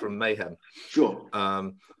guitarist from Mayhem. Sure.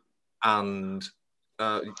 And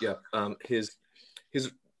His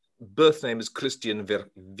birth name is Christian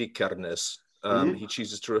Vikernes. He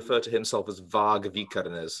chooses to refer to himself as Varg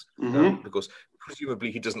Vikernes because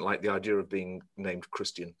presumably he doesn't like the idea of being named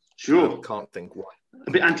Christian. Sure. Can't think why.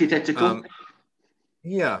 A bit antithetical.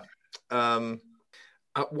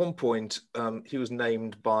 At one point, he was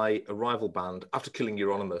named by a rival band after killing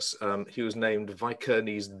Euronymous. He was named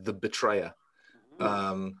Vikernes the Betrayer.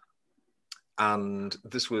 And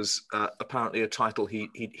this was apparently a title he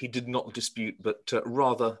did not dispute, but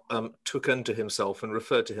rather took unto himself and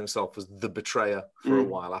referred to himself as the Betrayer for a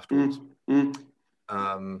while afterwards.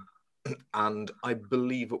 And I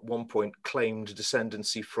believe at one point claimed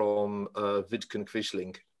descendancy from Vidkun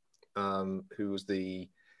Quisling, who was the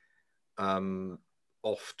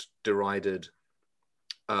oft derided,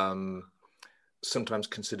 sometimes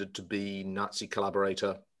considered to be Nazi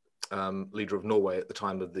collaborator, leader of Norway at the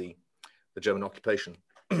time of the German occupation.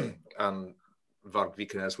 And Varg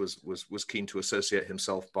Vikernes was keen to associate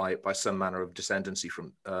himself by some manner of descendancy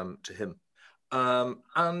from to him.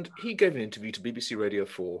 And he gave an interview to BBC Radio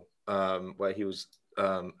 4 where he was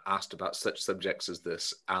asked about such subjects as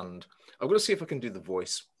this. And I'm going to see if I can do the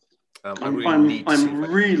voice. I'm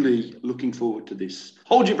really looking forward to this.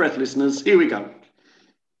 Hold your breath, listeners. Here we go.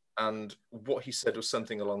 And what he said was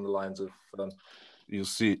something along the lines of, you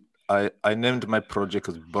see, I named my project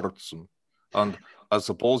as Burzum. And I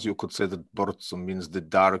suppose you could say that Burzum means the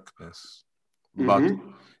darkness. But if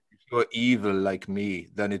you're evil like me,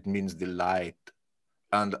 then it means the light.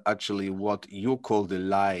 And actually what you call the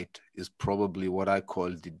light is probably what I call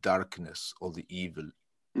the darkness or the evil.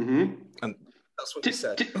 And that's what he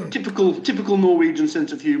said. Typical Norwegian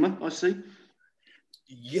sense of humour, I see.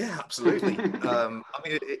 Yeah, absolutely. I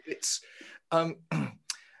mean,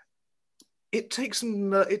 it takes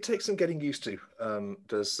some getting used to.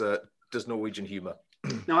 Does Norwegian humour?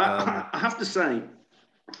 Now, I have to say,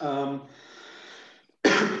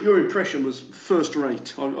 your impression was first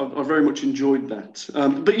rate. I very much enjoyed that.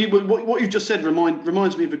 But what you just said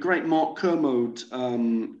reminds me of a great Mark Kermode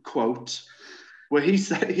quote, where he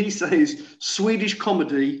says, "Swedish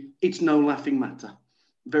comedy, it's no laughing matter."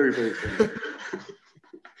 Very, very funny.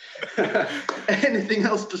 Anything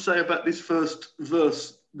else to say about this first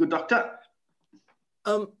verse, good doctor?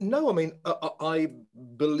 No, I mean, I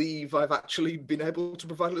believe I've actually been able to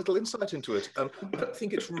provide a little insight into it. I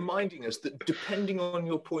think it's reminding us that depending on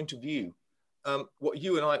your point of view, what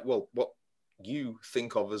you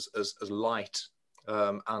think of as light,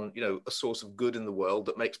 and a source of good in the world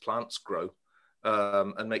that makes plants grow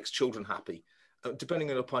and makes children happy, depending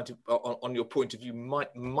on your point of view,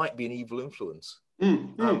 might be an evil influence.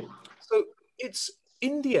 So it's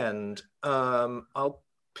in the end, I'll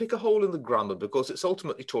pick a hole in the grammar because it's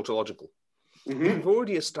ultimately tautological. We've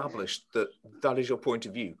already established that is your point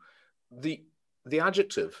of view. The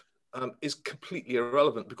adjective is completely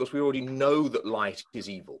irrelevant because we already know that light is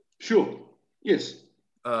evil. Sure. Yes.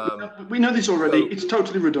 We know this already. So, it's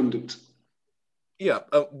totally redundant. Yeah.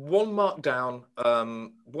 One mark down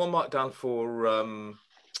for an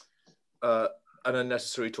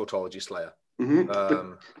unnecessary tautology slayer.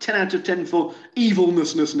 10 out of 10 for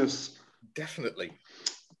evilness. Definitely.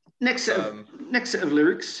 Next set of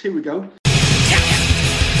lyrics. Here we go.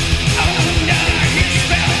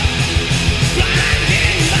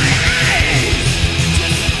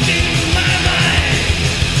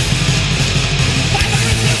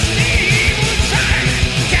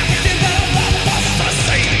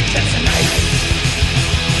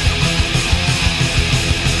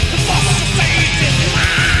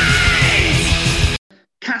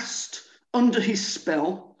 Cast under his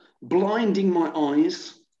spell, blinding my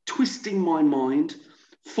eyes, twisting my mind,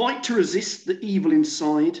 fight to resist the evil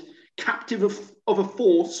inside, captive of a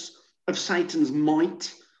force of Satan's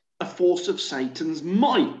might, a force of Satan's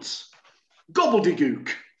might. Gobbledygook.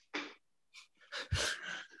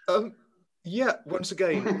 Yeah, once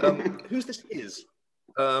again, who's this is?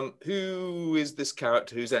 Who is this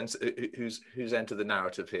character who's entered the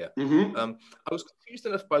narrative here? I was confused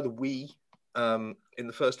enough by the we in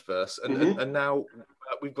the first verse, and now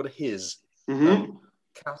we've got a his.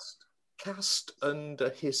 Cast under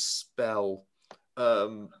his spell.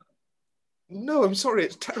 No, I'm sorry,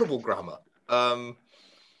 it's terrible grammar. Why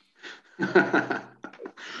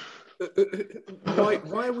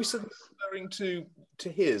are we suddenly referring to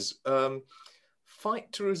his?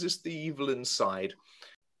 Fight to resist the evil inside.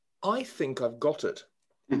 I think I've got it.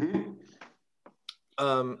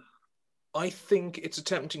 I think it's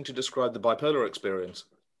attempting to describe the bipolar experience.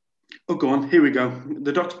 Oh, go on. Here we go.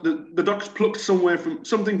 The doc's plucked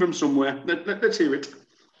something from somewhere. Let's hear it.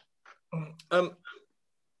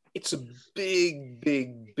 It's a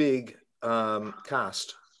big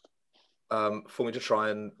cast for me to try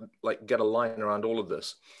and like get a line around all of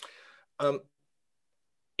this.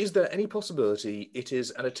 Is there any possibility it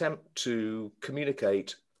is an attempt to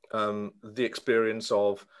communicate the experience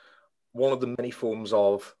of one of the many forms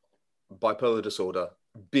of bipolar disorder,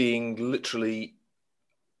 being literally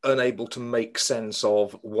unable to make sense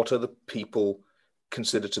of what other people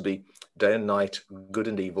consider to be day and night, good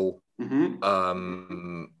and evil,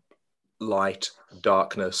 light,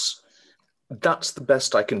 darkness? That's the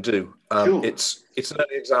best I can do. Sure. It's an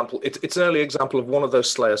early example. It's an early example of one of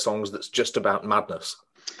those Slayer songs that's just about madness.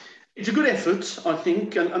 It's a good effort, I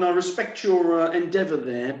think, and I respect your endeavour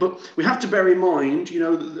there. But we have to bear in mind,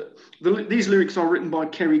 these lyrics are written by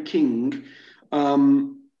Kerry King,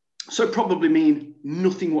 so probably mean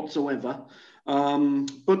nothing whatsoever.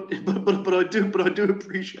 But I do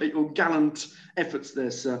appreciate your gallant efforts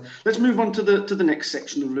there, sir. Let's move on to the next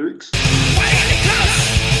section of lyrics.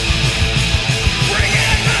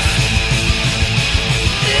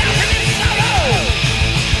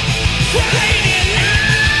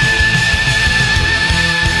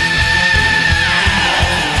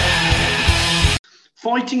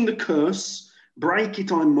 Fighting the curse, break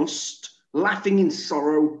it I must, laughing in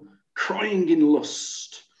sorrow, crying in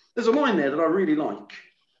lust. There's a line there that I really like.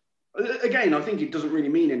 Again, I think it doesn't really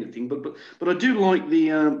mean anything, but I do like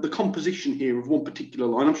the composition here of one particular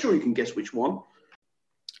line. I'm sure you can guess which one.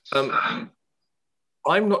 I'm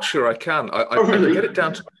not sure I can. I can get it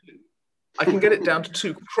down to. I can get it down to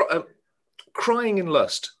two. Crying in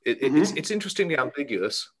lust. It's interestingly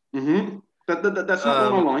ambiguous. That's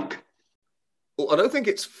not one I like. Well, I don't think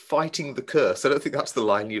it's fighting the curse. I don't think that's the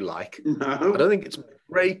line you like. No. I don't think it's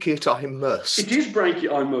break it I must. It is break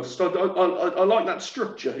it I must. I like that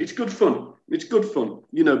structure. It's good fun. It's good fun.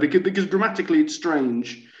 Because grammatically it's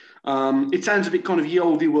strange. It sounds a bit kind of ye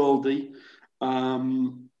olde worldy.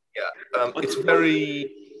 It's very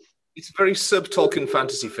sub-Tolkien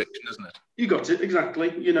fantasy fiction, isn't it? You got it exactly.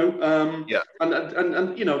 And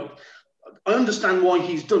I understand why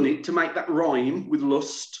he's done it to make that rhyme with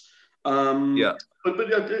lust. But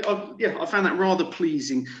I found that rather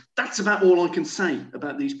pleasing. That's about all I can say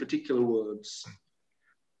about these particular words.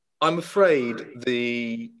 I'm afraid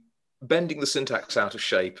the bending the syntax out of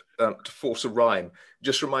shape to force a rhyme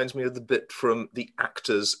just reminds me of the bit from the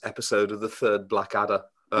Actors episode of the third Blackadder,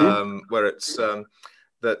 where it's that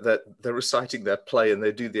they're reciting their play and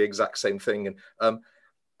they do the exact same thing. And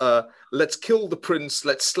let's kill the prince,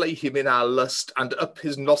 let's slay him in our lust, and up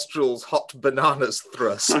his nostrils hot bananas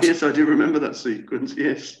thrust. Oh, yes, I do remember that sequence,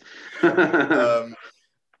 yes.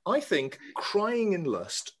 I think crying in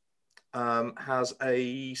lust has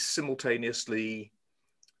a simultaneously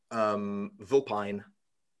vulpine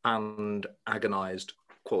and agonized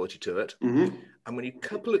quality to it. And when you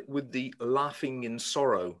couple it with the laughing in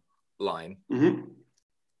sorrow line,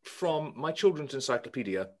 from my children's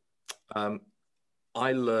encyclopedia,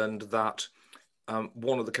 I learned that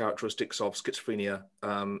one of the characteristics of schizophrenia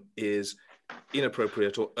is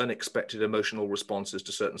inappropriate or unexpected emotional responses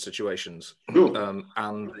to certain situations.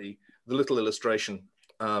 And the little illustration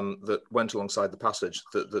that went alongside the passage,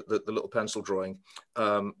 the little pencil drawing,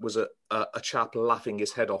 was a chap laughing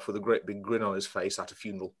his head off with a great big grin on his face at a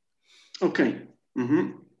funeral. Okay.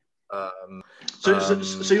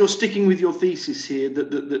 So you're sticking with your thesis here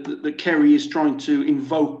that Kerry is trying to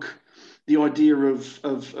invoke the idea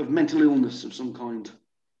of mental illness of some kind.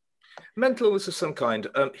 Mental illness of some kind.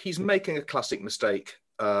 He's making a classic mistake,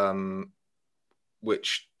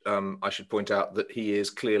 which I should point out that he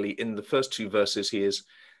is clearly in the first two verses. He's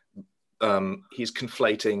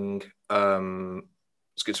conflating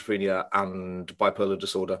schizophrenia and bipolar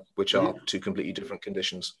disorder, which are two completely different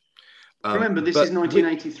conditions. Remember, this is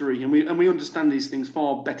 1983, and we understand these things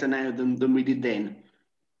far better now than we did then.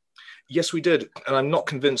 Yes, we did. And I'm not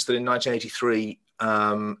convinced that in 1983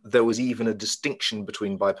 there was even a distinction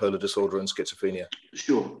between bipolar disorder and schizophrenia.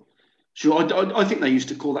 Sure. I think they used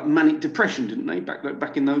to call that manic depression, didn't they,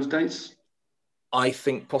 back in those days? I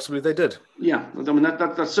think possibly they did. Yeah, I mean,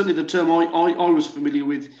 that's certainly the term I was familiar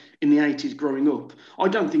with in the 80s growing up. I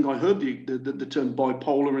don't think I heard the term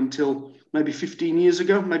bipolar until maybe 15 years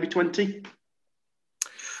ago, maybe 20.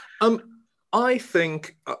 I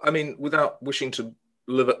think, I mean, without wishing to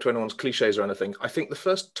live up to anyone's cliches or anything, I think the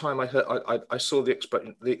first time I saw the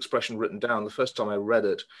expression written down, the first time I read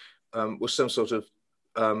it was some sort of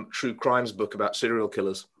true crimes book about serial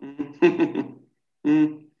killers. What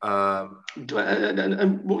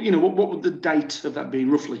would the date of that be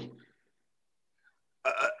roughly?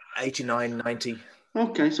 89, 90.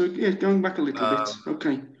 Okay, so yeah, going back a little bit.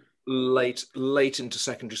 Okay. Late into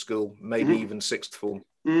secondary school, maybe even sixth form.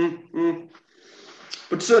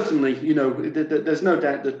 But certainly, there's no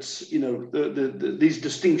doubt that these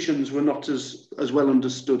distinctions were not as well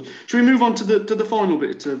understood. Shall we move on to the final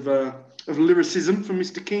bit of lyricism from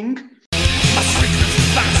Mr. King?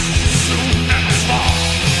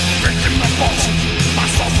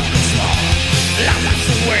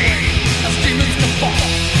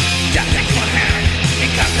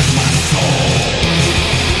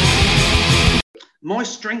 My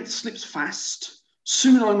strength slips fast,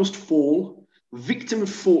 soon I must fall, victim of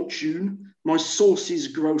fortune, my sources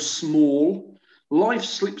grow small, life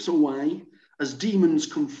slips away as demons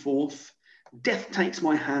come forth, death takes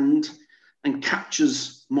my hand and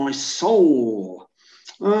captures my soul.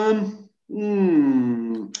 My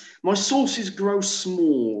sources grow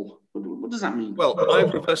small. What does that mean? Well,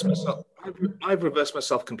 I've reversed myself. I've reversed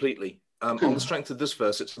myself completely. On the strength of this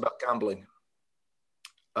verse, it's about gambling.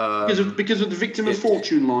 Because of the victim of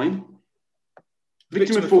fortune line.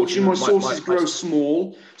 Victim of fortune, my sources grow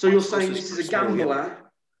small. So you're saying this is a gambler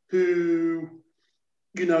who,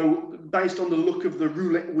 based on the look of the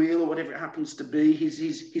roulette wheel or whatever it happens to be,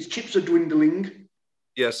 his chips are dwindling.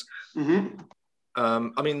 Yes. Mm-hmm.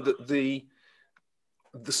 I mean, the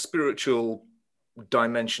spiritual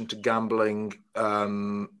dimension to gambling.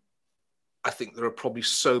 I think there are probably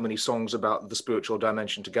so many songs about the spiritual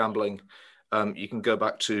dimension to gambling. You can go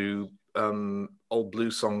back to old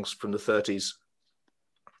blues songs from the 30s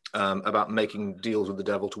about making deals with the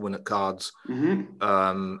devil to win at cards.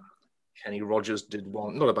 Mm-hmm. Kenny Rogers did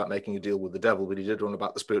one, not about making a deal with the devil, but he did one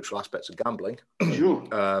about the spiritual aspects of gambling. Sure.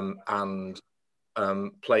 And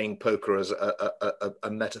playing poker as a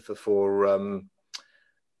metaphor for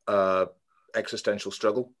existential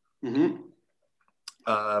struggle.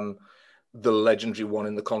 Mm-hmm. The legendary one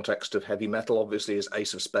in the context of heavy metal, obviously, is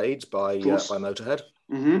Ace of Spades by Motorhead.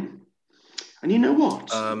 Mm-hmm. And you know what?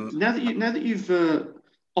 Now that you've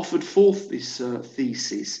offered forth this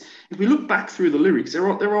thesis, if we look back through the lyrics, there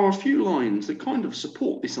are a few lines that kind of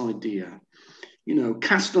support this idea.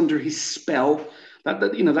 Cast under his spell.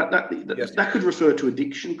 That could refer to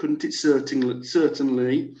addiction, couldn't it?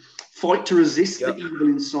 Certainly. Fight to resist the evil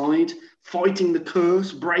inside. Fighting the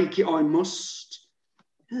curse. Break it, I must.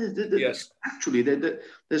 Yes. Actually,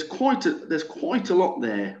 there's quite a lot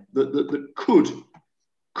there that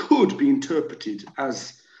could be interpreted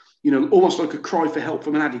as, almost like a cry for help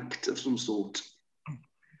from an addict of some sort.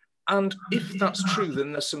 And if that's true,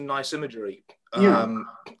 then there's some nice imagery.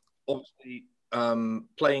 Obviously,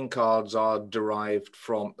 playing cards are derived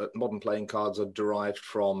from modern playing cards are derived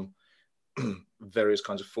from various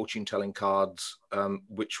kinds of fortune-telling cards,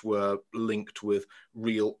 which were linked with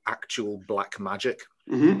real, actual black magic.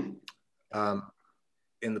 Mm-hmm.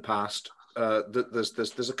 In the past,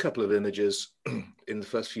 there's a couple of images in the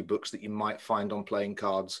first few books that you might find on playing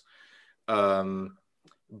cards.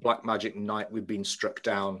 Black magic night, we've been struck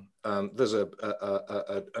down. There's an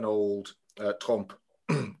old Trompe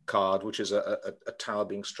card, which is a tower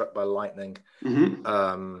being struck by lightning.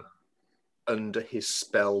 Mm-hmm. Under his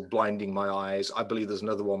spell, blinding my eyes. I believe there's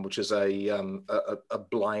another one, which is a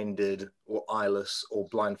blinded or eyeless or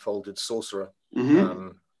blindfolded sorcerer. Mm-hmm.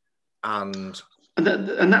 And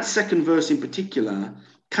that second verse in particular,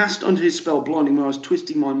 cast under his spell, blinding my eyes,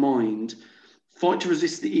 twisting my mind, fight to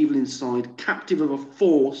resist the evil inside, captive of a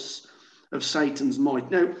force of Satan's might.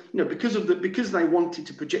 Now, because they wanted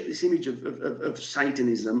to project this image of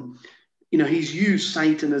Satanism, he's used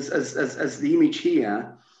Satan as the image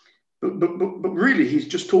here, but really he's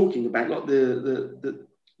just talking about like the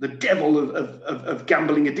devil of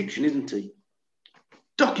gambling addiction, isn't he?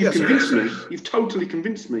 Doc, you've convinced me. You've totally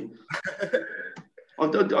convinced me.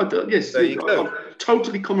 Yes, there you go. I've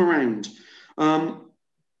totally come around.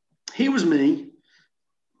 Here was me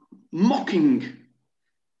mocking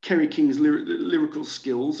Kerry King's lyrical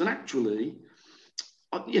skills, and actually,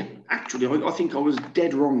 I think I was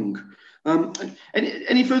dead wrong.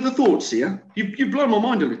 Any further thoughts here? You've blown my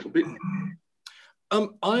mind a little bit.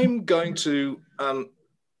 I'm going to,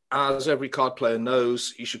 as every card player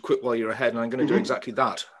knows, you should quit while you're ahead, and I'm going to do exactly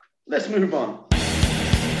that. Let's move on.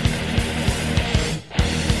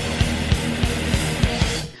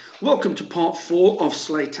 Welcome to part 4 of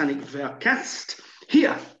Slatanic Vercast.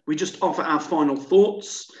 Here, we just offer our final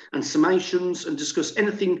thoughts and summations and discuss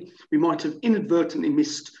anything we might have inadvertently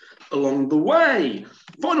missed along the way.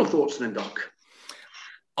 Final thoughts then, Doc.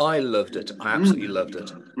 I loved it. I absolutely loved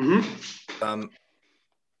it. Mm-hmm.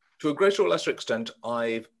 To a greater or lesser extent,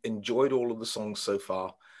 I've enjoyed all of the songs so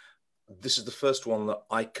far. This is the first one that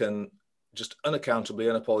I can just unaccountably,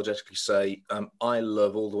 unapologetically say I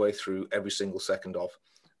love all the way through every single second of.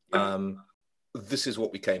 This is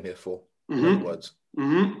what we came here for, in other words.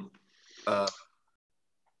 Mm-hmm.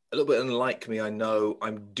 a little bit unlike me, I know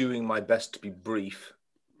I'm doing my best to be brief,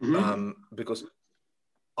 because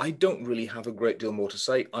I don't really have a great deal more to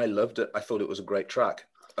say. I loved it. I thought it was a great track.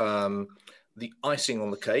 The icing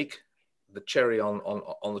on the cake, the cherry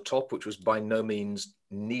on the top, which was by no means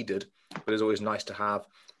needed, but is always nice to have,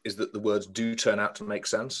 is that the words do turn out to make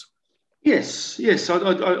sense. Yes.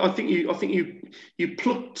 I think you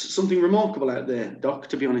plucked something remarkable out there, Doc.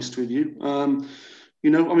 To be honest with you, you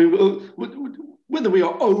know, I mean, whether we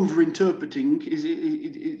are over-interpreting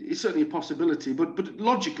is certainly a possibility, but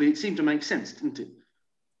logically it seemed to make sense, didn't it?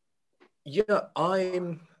 Yeah,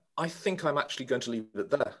 I think I'm actually going to leave it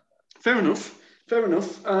there. Fair enough.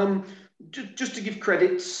 Just to give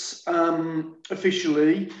credits,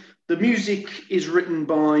 officially, the music is written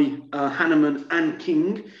by Hanneman and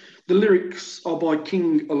King. The lyrics are by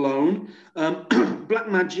King alone. Black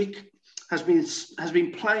Magic has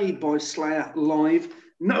been played by Slayer live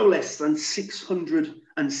no less than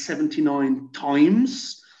 679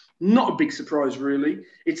 times. Not a big surprise, really.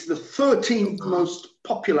 It's the 13th most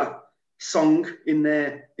popular song in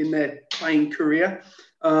their playing career.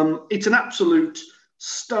 It's an absolute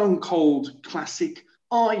stone cold classic.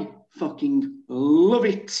 I fucking love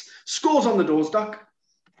it. Scores on the doors, Doc.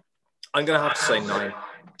 I'm going to have to say 9.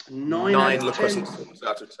 9 Liquescent Swords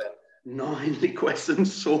out of 10. 9 Liquescent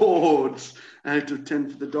Swords out of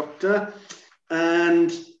 10 for the Doctor.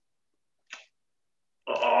 And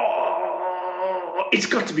it's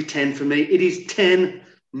got to be 10 for me. It is 10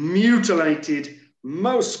 mutilated,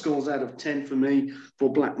 most scores out of 10 for me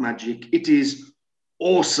for Black Magic. It is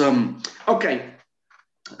awesome. Okay,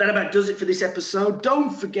 that about does it for this episode.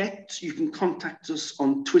 Don't forget, you can contact us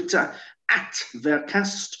on Twitter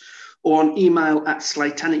 @Vercast or on email at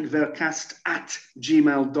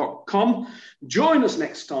slatanicvercast@gmail.com. Join us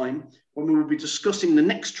next time when we will be discussing the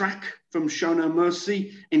next track from Show No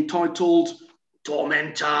Mercy, entitled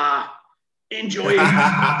Tormentor. Enjoy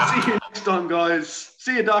it. See you next time, guys.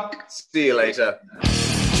 See you, Doc. See you later.